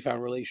newly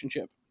found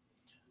relationship.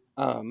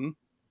 And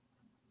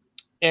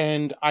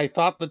I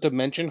thought the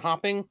dimension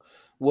hopping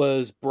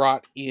was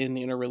brought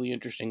in a really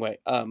interesting way.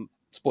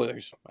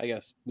 Spoilers, I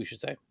guess we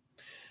should say.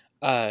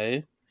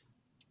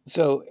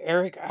 So,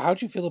 Eric,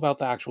 how'd you feel about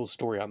the actual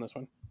story on this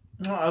one?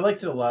 No, I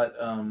liked it a lot.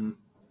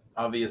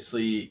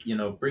 Obviously,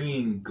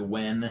 bringing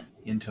Gwen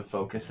into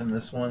focus in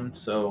this one.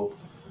 So,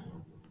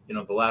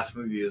 the last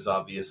movie is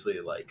obviously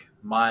like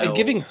Miles, and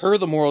giving her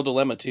the moral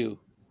dilemma too.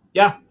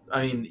 Yeah,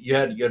 I mean, you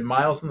had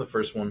Miles in the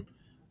first one,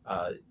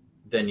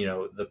 then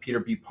the Peter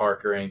B.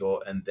 Parker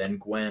angle, and then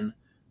Gwen.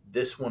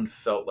 This one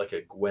felt like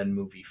a Gwen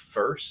movie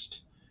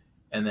first,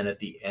 and then at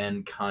the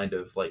end, kind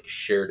of like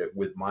shared it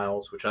with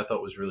Miles, which I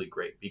thought was really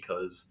great,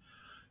 because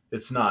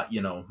it's not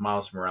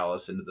Miles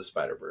Morales into the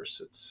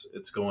Spider-Verse.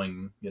 It's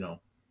going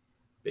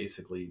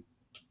basically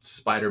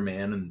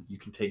Spider-Man, and you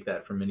can take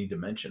that from any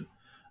dimension.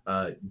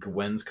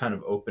 Gwen's kind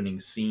of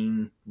opening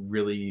scene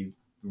really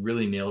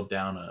nailed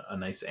down a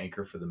nice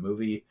anchor for the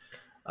movie.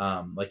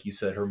 Like you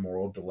said, her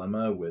moral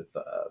dilemma with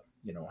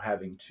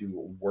having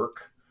to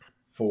work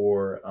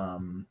for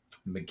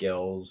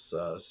Miguel's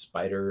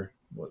Spider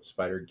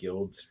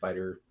Guild,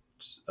 Spider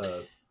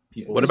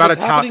people. What about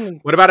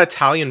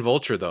Italian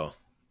Vulture though?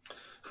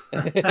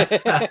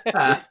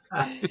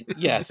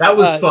 Yes, that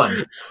was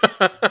fun.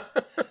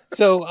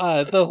 So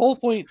the whole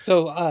point.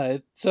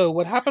 So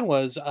what happened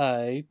was,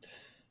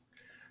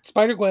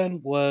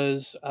 Spider-Gwen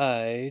was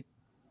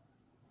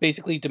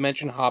basically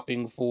dimension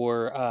hopping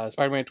for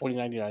Spider-Man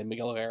 2099,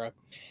 Miguel O'Hara,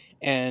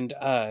 and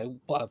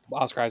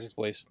Oscar Isaac's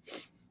voice.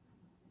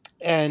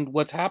 And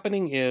what's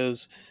happening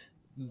is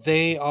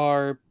they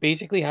are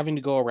basically having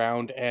to go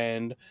around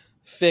and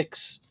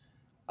fix.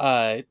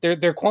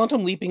 They're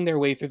quantum leaping their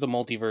way through the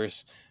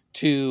multiverse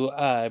to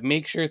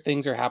make sure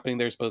things are happening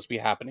they're supposed to be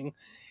happening.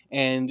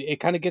 And it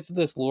kind of gets to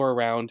this lore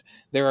around,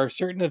 there are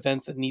certain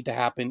events that need to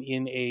happen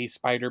in a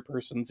spider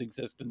person's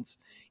existence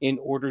in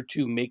order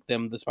to make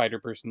them the spider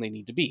person they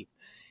need to be.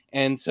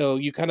 And so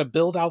you kind of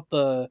build out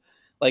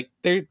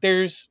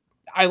there's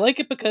I like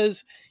it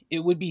because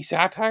it would be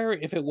satire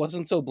if it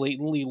wasn't so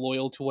blatantly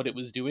loyal to what it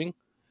was doing.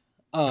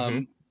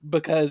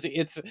 Because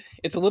it's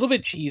a little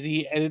bit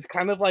cheesy, and it's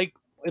kind of like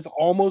it's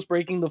almost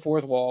breaking the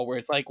fourth wall, where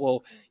it's like,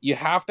 well, you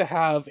have to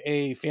have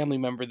a family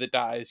member that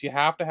dies, you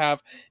have to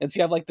have, and so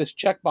you have like this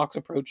checkbox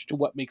approach to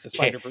what makes a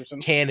spider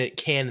person.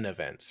 Canon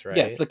events, right?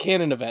 Yes, the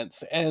canon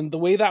events, and the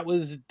way that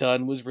was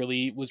done was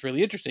really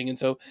interesting. And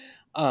so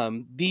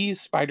these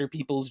spider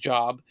people's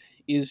job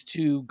is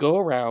to go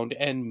around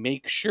and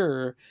make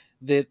sure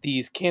that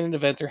these canon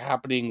events are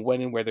happening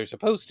when and where they're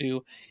supposed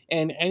to,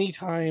 and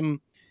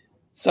anytime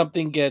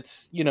something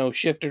gets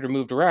shifted or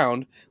moved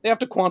around, they have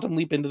to quantum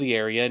leap into the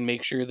area and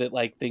make sure that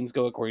like things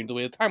go according to the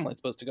way the timeline's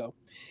supposed to go.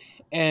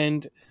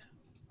 And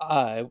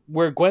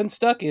where Gwen's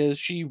stuck is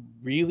she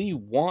really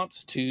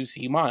wants to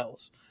see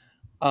Miles.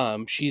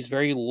 She's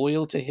very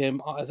loyal to him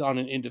as on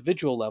an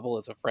individual level,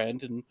 as a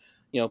friend and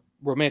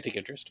romantic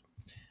interest.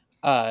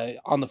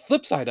 On the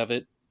flip side of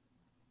it,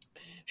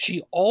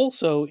 she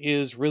also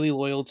is really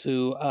loyal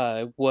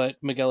to what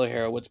Miguel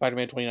O'Hara, what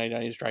Spider-Man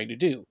 2099 is trying to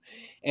do,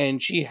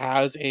 and she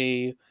has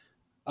a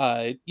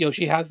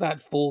she has that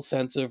full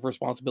sense of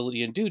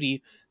responsibility and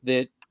duty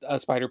that a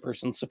spider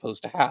person's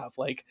supposed to have.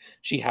 Like,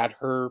 she had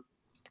her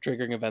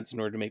triggering events in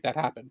order to make that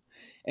happen.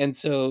 And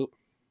so,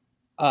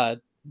 uh,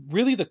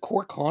 really the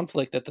core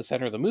conflict at the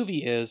center of the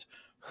movie is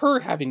her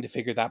having to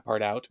figure that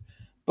part out,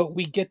 but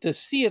we get to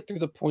see it through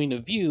the point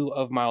of view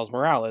of Miles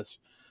Morales.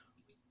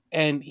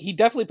 And he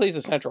definitely plays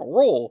a central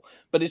role,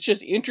 but it's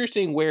just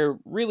interesting where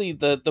really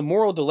the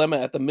moral dilemma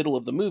at the middle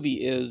of the movie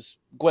is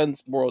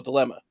Gwen's moral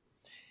dilemma.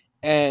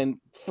 And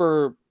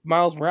for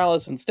Miles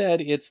Morales,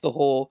 instead, it's the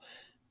whole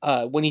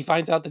when he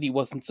finds out that he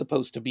wasn't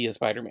supposed to be a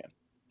Spider-Man.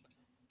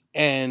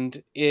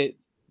 And it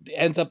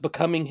ends up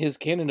becoming his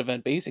canon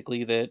event,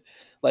 basically, that,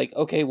 like,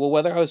 okay, well,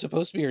 whether I was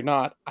supposed to be or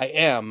not, I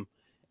am.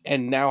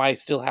 And now I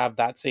still have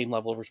that same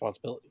level of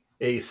responsibility.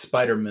 A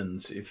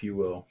Spider-Man's, if you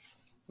will.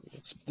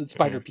 The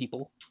spider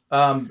people.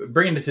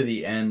 Bringing it to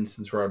the end,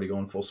 since we're already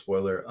going full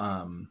spoiler,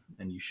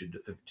 and you should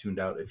have tuned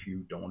out if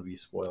you don't want to be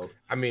spoiled.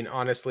 I mean,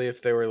 honestly,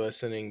 if they were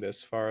listening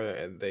this far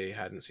and they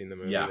hadn't seen the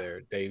movie, now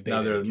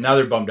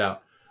they're bummed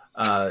out.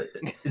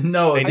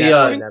 No,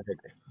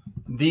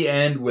 the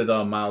end with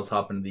Miles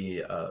hopping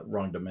the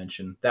wrong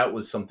dimension, that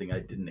was something I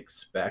didn't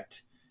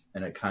expect,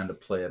 and it kind of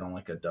played on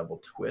like a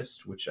double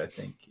twist, which I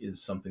think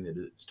is something that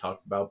is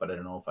talked about, but I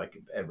don't know if I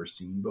could ever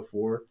seen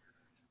before.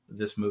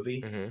 This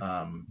movie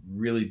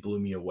really blew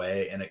me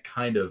away, and it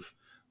kind of,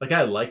 like,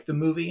 I liked the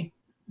movie,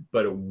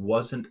 but it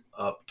wasn't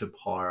up to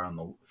par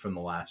from the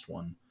last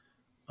one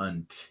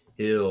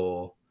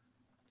until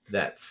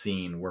that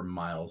scene where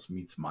Miles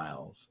meets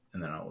Miles,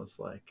 and then I was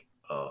like,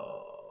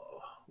 oh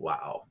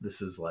wow,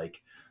 this is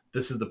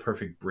the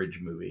perfect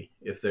bridge movie.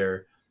 If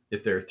there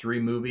are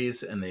 3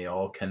 movies and they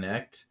all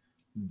connect,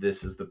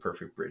 this is the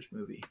perfect bridge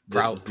movie.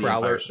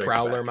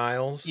 Prowler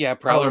Miles. Yeah,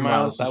 Prowler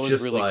Miles. That was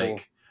just really cool.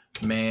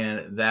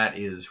 Man, that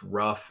is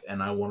rough,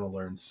 and I want to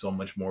learn so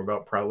much more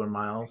about Prowler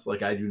Miles.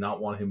 Like, I do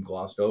not want him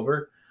glossed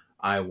over.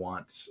 I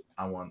want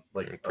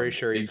like, I'm pretty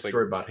sure he's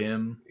story about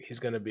him. He's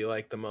gonna be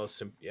like the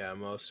most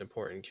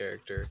important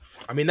character.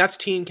 I mean, that's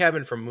Teen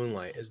Kevin from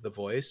Moonlight is the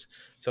voice,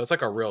 so it's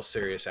like a rear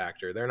serious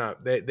actor. They're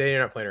not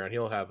playing around.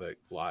 He'll have a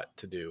lot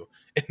to do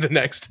in the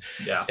next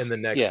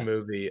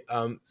movie.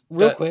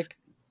 Real quick,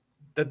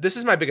 this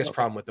is my biggest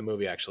problem with the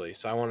movie, actually.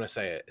 So I want to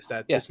say it is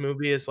that this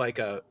movie is like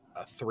a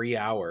 3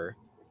 hour.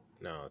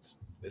 No, it's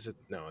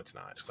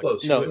not. It's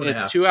close.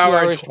 It's 2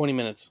 hours 20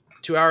 minutes.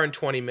 2 hour and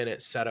 20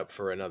 minutes setup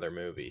for another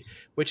movie,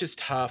 which is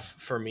tough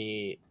for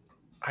me.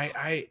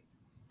 I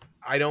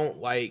don't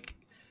like.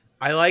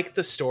 I like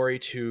the story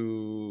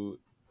to.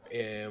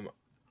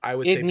 I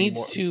would say it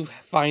needs to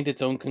find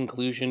its own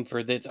conclusion for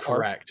its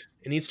correct.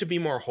 It needs to be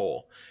more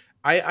whole.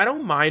 I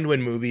don't mind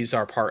when movies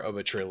are part of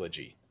a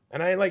trilogy,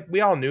 and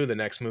we all knew the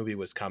next movie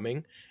was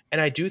coming,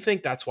 and I do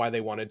think that's why they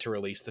wanted to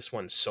release this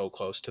one so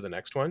close to the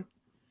next one.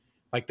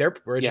 Like, their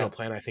original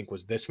plan, I think,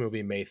 was this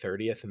movie May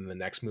 30th and the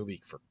next movie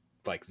for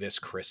like this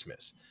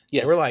Christmas.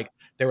 Yes.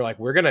 They were like,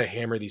 we're gonna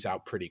hammer these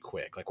out pretty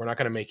quick. Like, we're not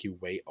gonna make you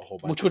wait a whole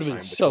bunch. Which would have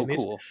been so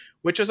cool.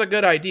 Which was a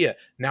good idea.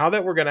 Now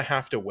that we're gonna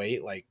have to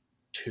wait like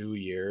 2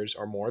 years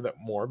or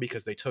more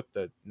because they took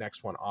the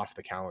next one off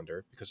the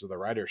calendar because of the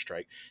writer's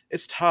strike.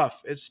 It's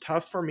tough. It's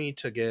tough for me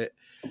to get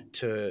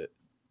to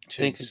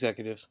thanks,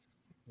 executives.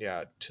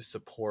 Yeah, to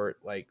support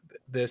like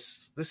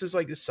this is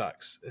like, this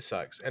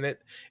sucks. And it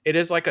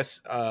is like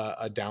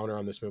a downer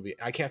on this movie.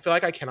 I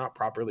cannot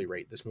properly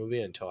rate this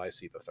movie until I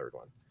see the third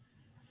one,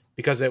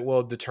 because it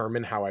will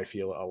determine how I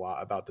feel a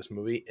lot about this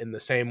movie, in the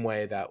same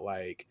way that,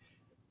 like,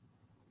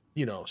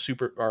 you know,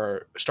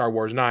 Star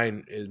Wars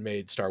 9 is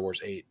made Star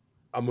Wars 8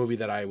 a movie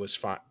that I was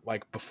fine,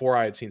 like, before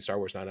I had seen Star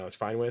Wars 9 I was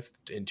fine with,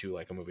 into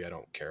like a movie I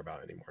don't care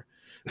about anymore.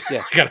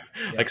 Yeah.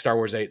 Like Star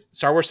Wars 8,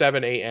 Star Wars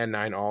 7, 8, and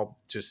 9, all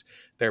just,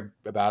 they're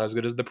about as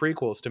good as the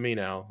prequels to me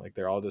now. Like,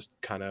 they're all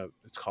just kind of,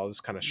 it's called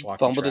this kind of schlocky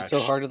fumbled trash. It so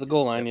hard at the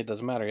goal line, it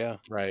doesn't matter. Yeah,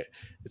 right.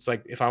 It's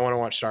like, if I want to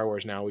watch Star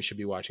Wars now, we should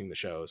be watching the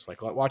shows.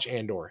 Like, watch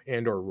Andor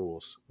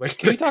rules. Like,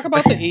 can we talk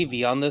about the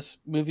AV on this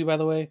movie, by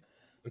the way?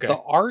 Okay. The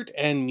art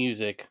and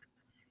music,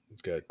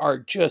 it's good, are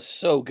just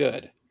so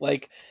good.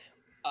 Like,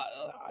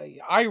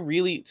 I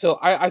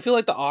feel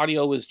like the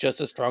audio was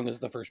just as strong as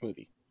the first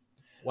movie.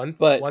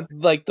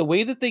 Like, the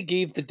way that they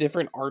gave the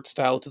different art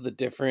style to the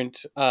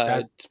different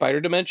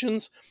spider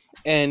dimensions,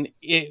 and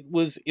it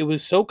was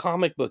so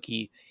comic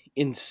booky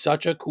in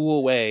such a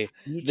cool way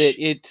that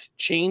it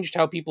changed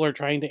how people are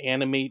trying to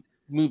animate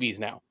movies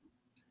now.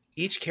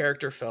 Each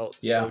character felt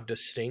so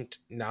distinct,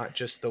 not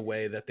just the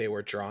way that they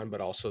were drawn,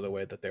 but also the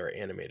way that they were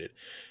animated.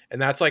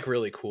 And that's like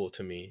really cool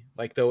to me.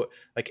 Like,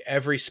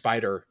 every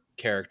spider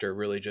character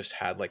really just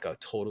had like a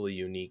totally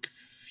unique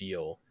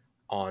feel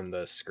on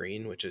the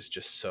screen, which is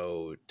just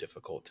so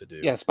difficult to do.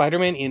 Yeah,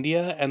 Spider-Man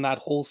India and that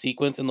whole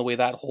sequence and the way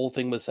that whole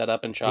thing was set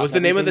up and shot. What was the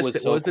name of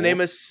this? What was the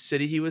name of the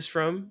city he was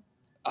from?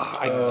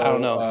 I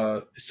don't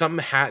know. Something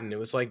Hatton. It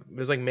was like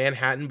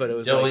Manhattan, but it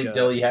was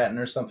Delhi Hatton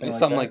or something.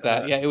 Something like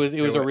that. Yeah, it was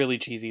a really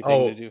cheesy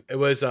thing to do. It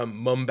was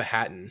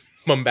Mumbattan.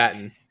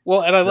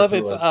 Well, and I love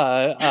it's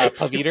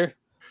Paviter.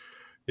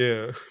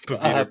 Yeah,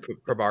 Paviter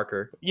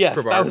Prabhakar.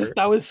 Yes,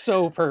 that was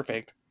so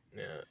perfect.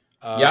 Yeah.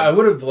 Yeah, I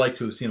would have liked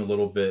to have seen a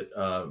little bit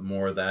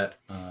more of that.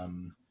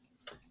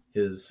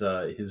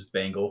 His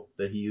bangle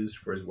that he used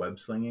for his web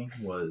slinging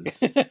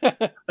was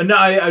no.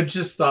 I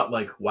just thought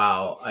like,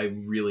 wow, I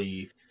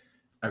really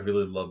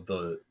love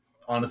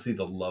honestly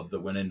the love that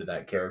went into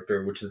that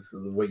character, which is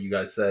what you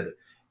guys said.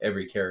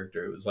 Every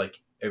character, it was like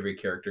every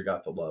character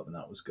got the love, and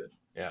that was good.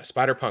 Yeah,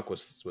 Spider Punk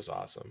was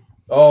awesome.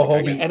 Oh,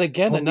 Like, Hobie, And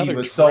again, Hobie another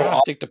was so awesome.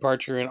 drastic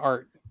departure in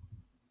art.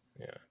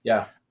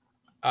 Yeah.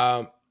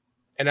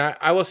 And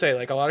I will say,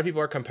 like, a lot of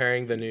people are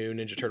comparing the new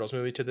Ninja Turtles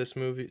movie to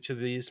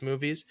these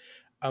movies.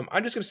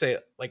 I'm just gonna say,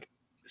 like,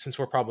 since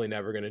we're probably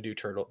never gonna do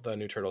the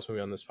new Turtles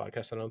movie on this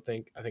podcast, I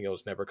think it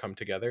was never come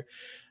together.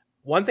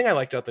 One thing I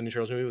liked about the new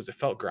Turtles movie was it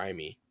felt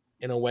grimy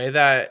in a way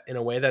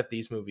that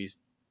these movies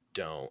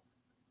don't.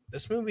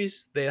 This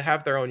movies, they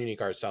have their own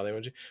unique art style,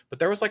 but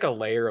there was like a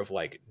layer of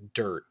like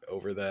dirt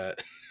over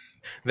that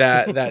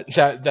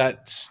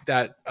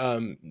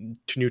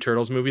new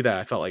Turtles movie that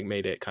I felt like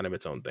made it kind of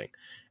its own thing,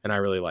 and I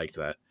really liked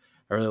that.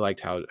 I really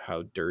liked how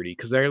dirty,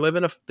 because they live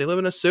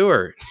in a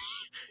sewer.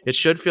 It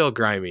should feel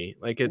grimy.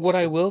 Like What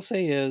I will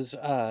say is,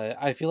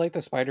 I feel like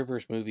the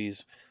Spider-Verse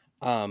movies,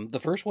 the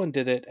first one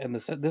did it, and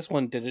this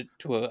one did it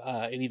to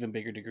an even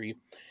bigger degree,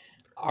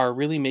 are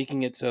really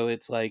making it so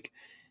it's like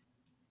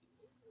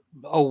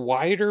a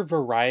wider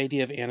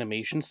variety of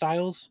animation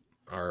styles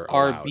are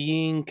are allowed.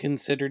 being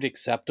considered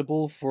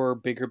acceptable for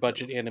bigger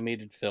budget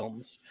animated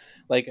films.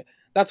 Like,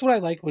 that's what I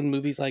like when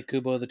movies like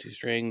Kubo the Two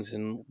Strings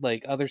and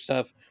like other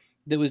stuff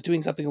that was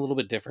doing something a little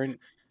bit different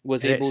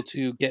was And able it's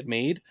to get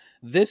made.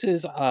 This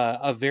is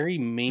a very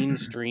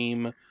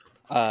mainstream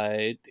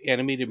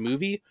animated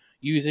movie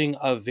using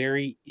a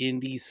very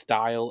indie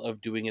style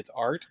of doing its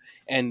art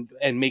and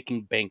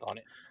making bank on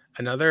it.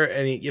 and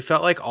it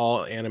felt like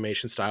all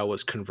animation style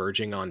was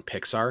converging on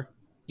Pixar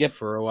Yep.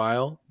 for a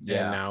while,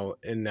 Yeah.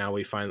 and now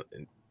we find,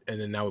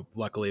 and then now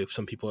luckily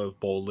some people have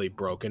boldly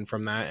broken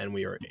from that, and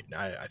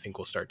I think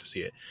we'll start to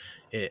see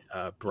it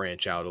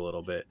branch out a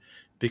little bit,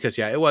 because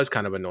yeah, it was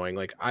kind of annoying.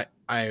 Like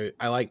I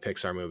like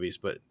Pixar movies,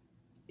 but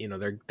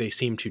they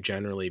seem to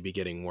generally be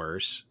getting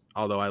worse.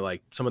 Although I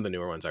like some of the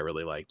newer ones, I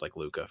really liked, like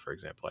Luca, for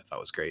example. I thought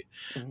was great.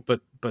 Mhm.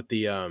 But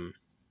the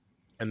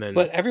and then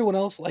But everyone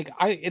else, like,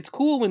 it's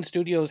cool when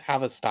studios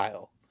have a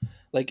style.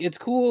 Like, it's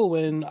cool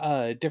when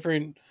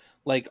different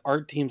like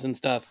art teams and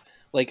stuff,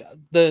 like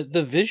the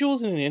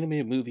visuals in an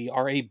animated movie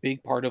are a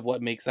big part of what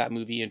makes that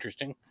movie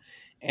interesting.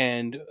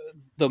 And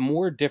the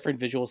more different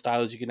visual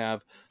styles you can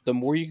have, the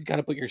more you can kind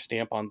of put your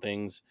stamp on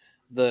things,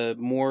 the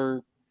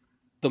more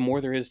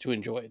there is to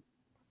enjoy.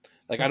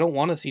 Like, I don't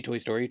want to see Toy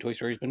Story. Toy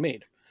Story's been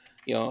made.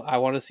 I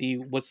want to see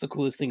what's the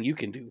coolest thing you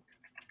can do.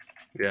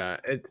 yeah,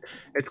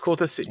 it's cool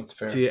to see. That's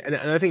fair. See, and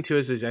another thing too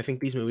is I think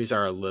these movies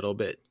are a little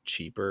bit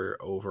cheaper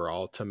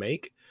overall to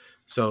make.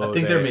 So I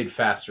think they're made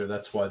faster.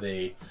 That's why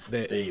they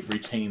they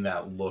retain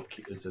that look.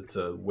 Is it's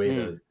a way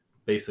to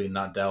basically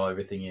not dial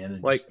everything in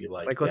and like just be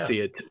like, let's see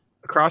it.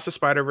 Across the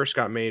Spider-Verse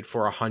got made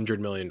for $100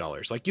 million.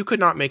 Like, you could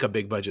not make a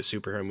big budget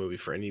superhero movie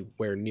for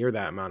anywhere near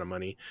that amount of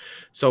money.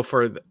 So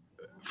for the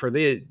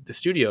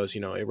studios,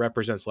 it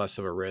represents less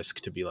of a risk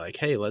to be like,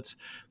 hey, let's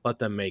let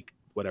them make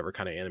whatever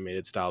kind of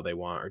animated style they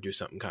want or do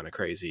something kind of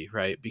crazy,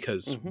 right?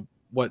 Because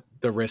what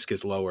the risk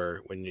is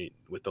lower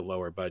with the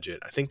lower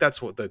budget. I think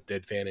that's what the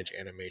advantage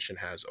animation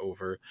has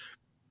over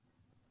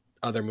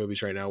other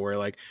movies right now, where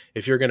like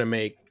if you're gonna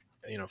make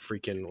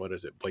freaking, what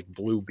is it, like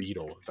Blue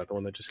Beetle, is that the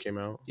one that just came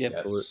out?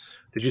 Yep. Yes.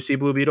 Did you see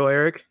Blue Beetle,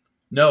 Eric?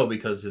 No,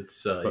 because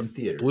it's in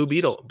theaters. Blue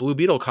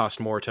Beetle cost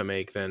more to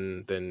make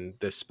than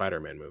this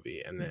Spider-Man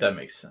movie, and that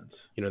makes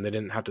sense. they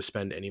didn't have to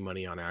spend any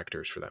money on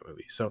actors for that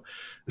movie. So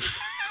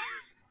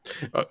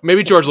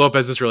maybe George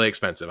Lopez is really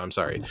expensive. I'm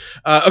sorry.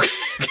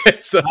 Okay,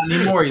 so Not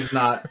anymore. He's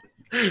not.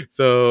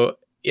 So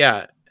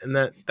yeah, and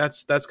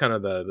that's kind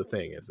of the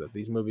thing, is that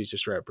these movies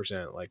just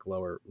represent like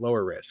lower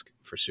risk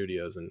for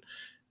studios, and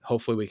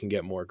hopefully we can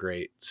get more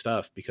great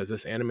stuff, because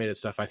this animated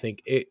stuff, I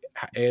think it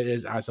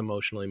is as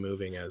emotionally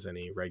moving as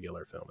any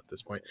regular film at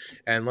this point.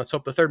 And let's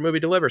hope the third movie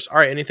delivers. All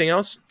right, anything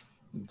else?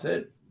 That's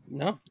it.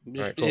 No,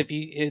 right, cool. If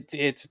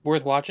it's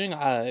worth watching.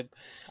 I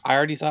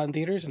already saw it in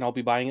theaters, and I'll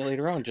be buying it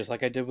later on, just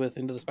like I did with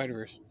Into the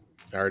Spider-Verse.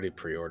 I already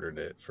pre-ordered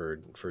it for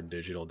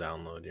digital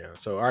download. Yeah.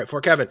 So all right,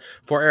 for Kevin,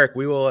 for Eric,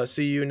 we will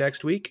see you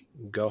next week.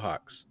 Go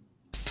Hawks.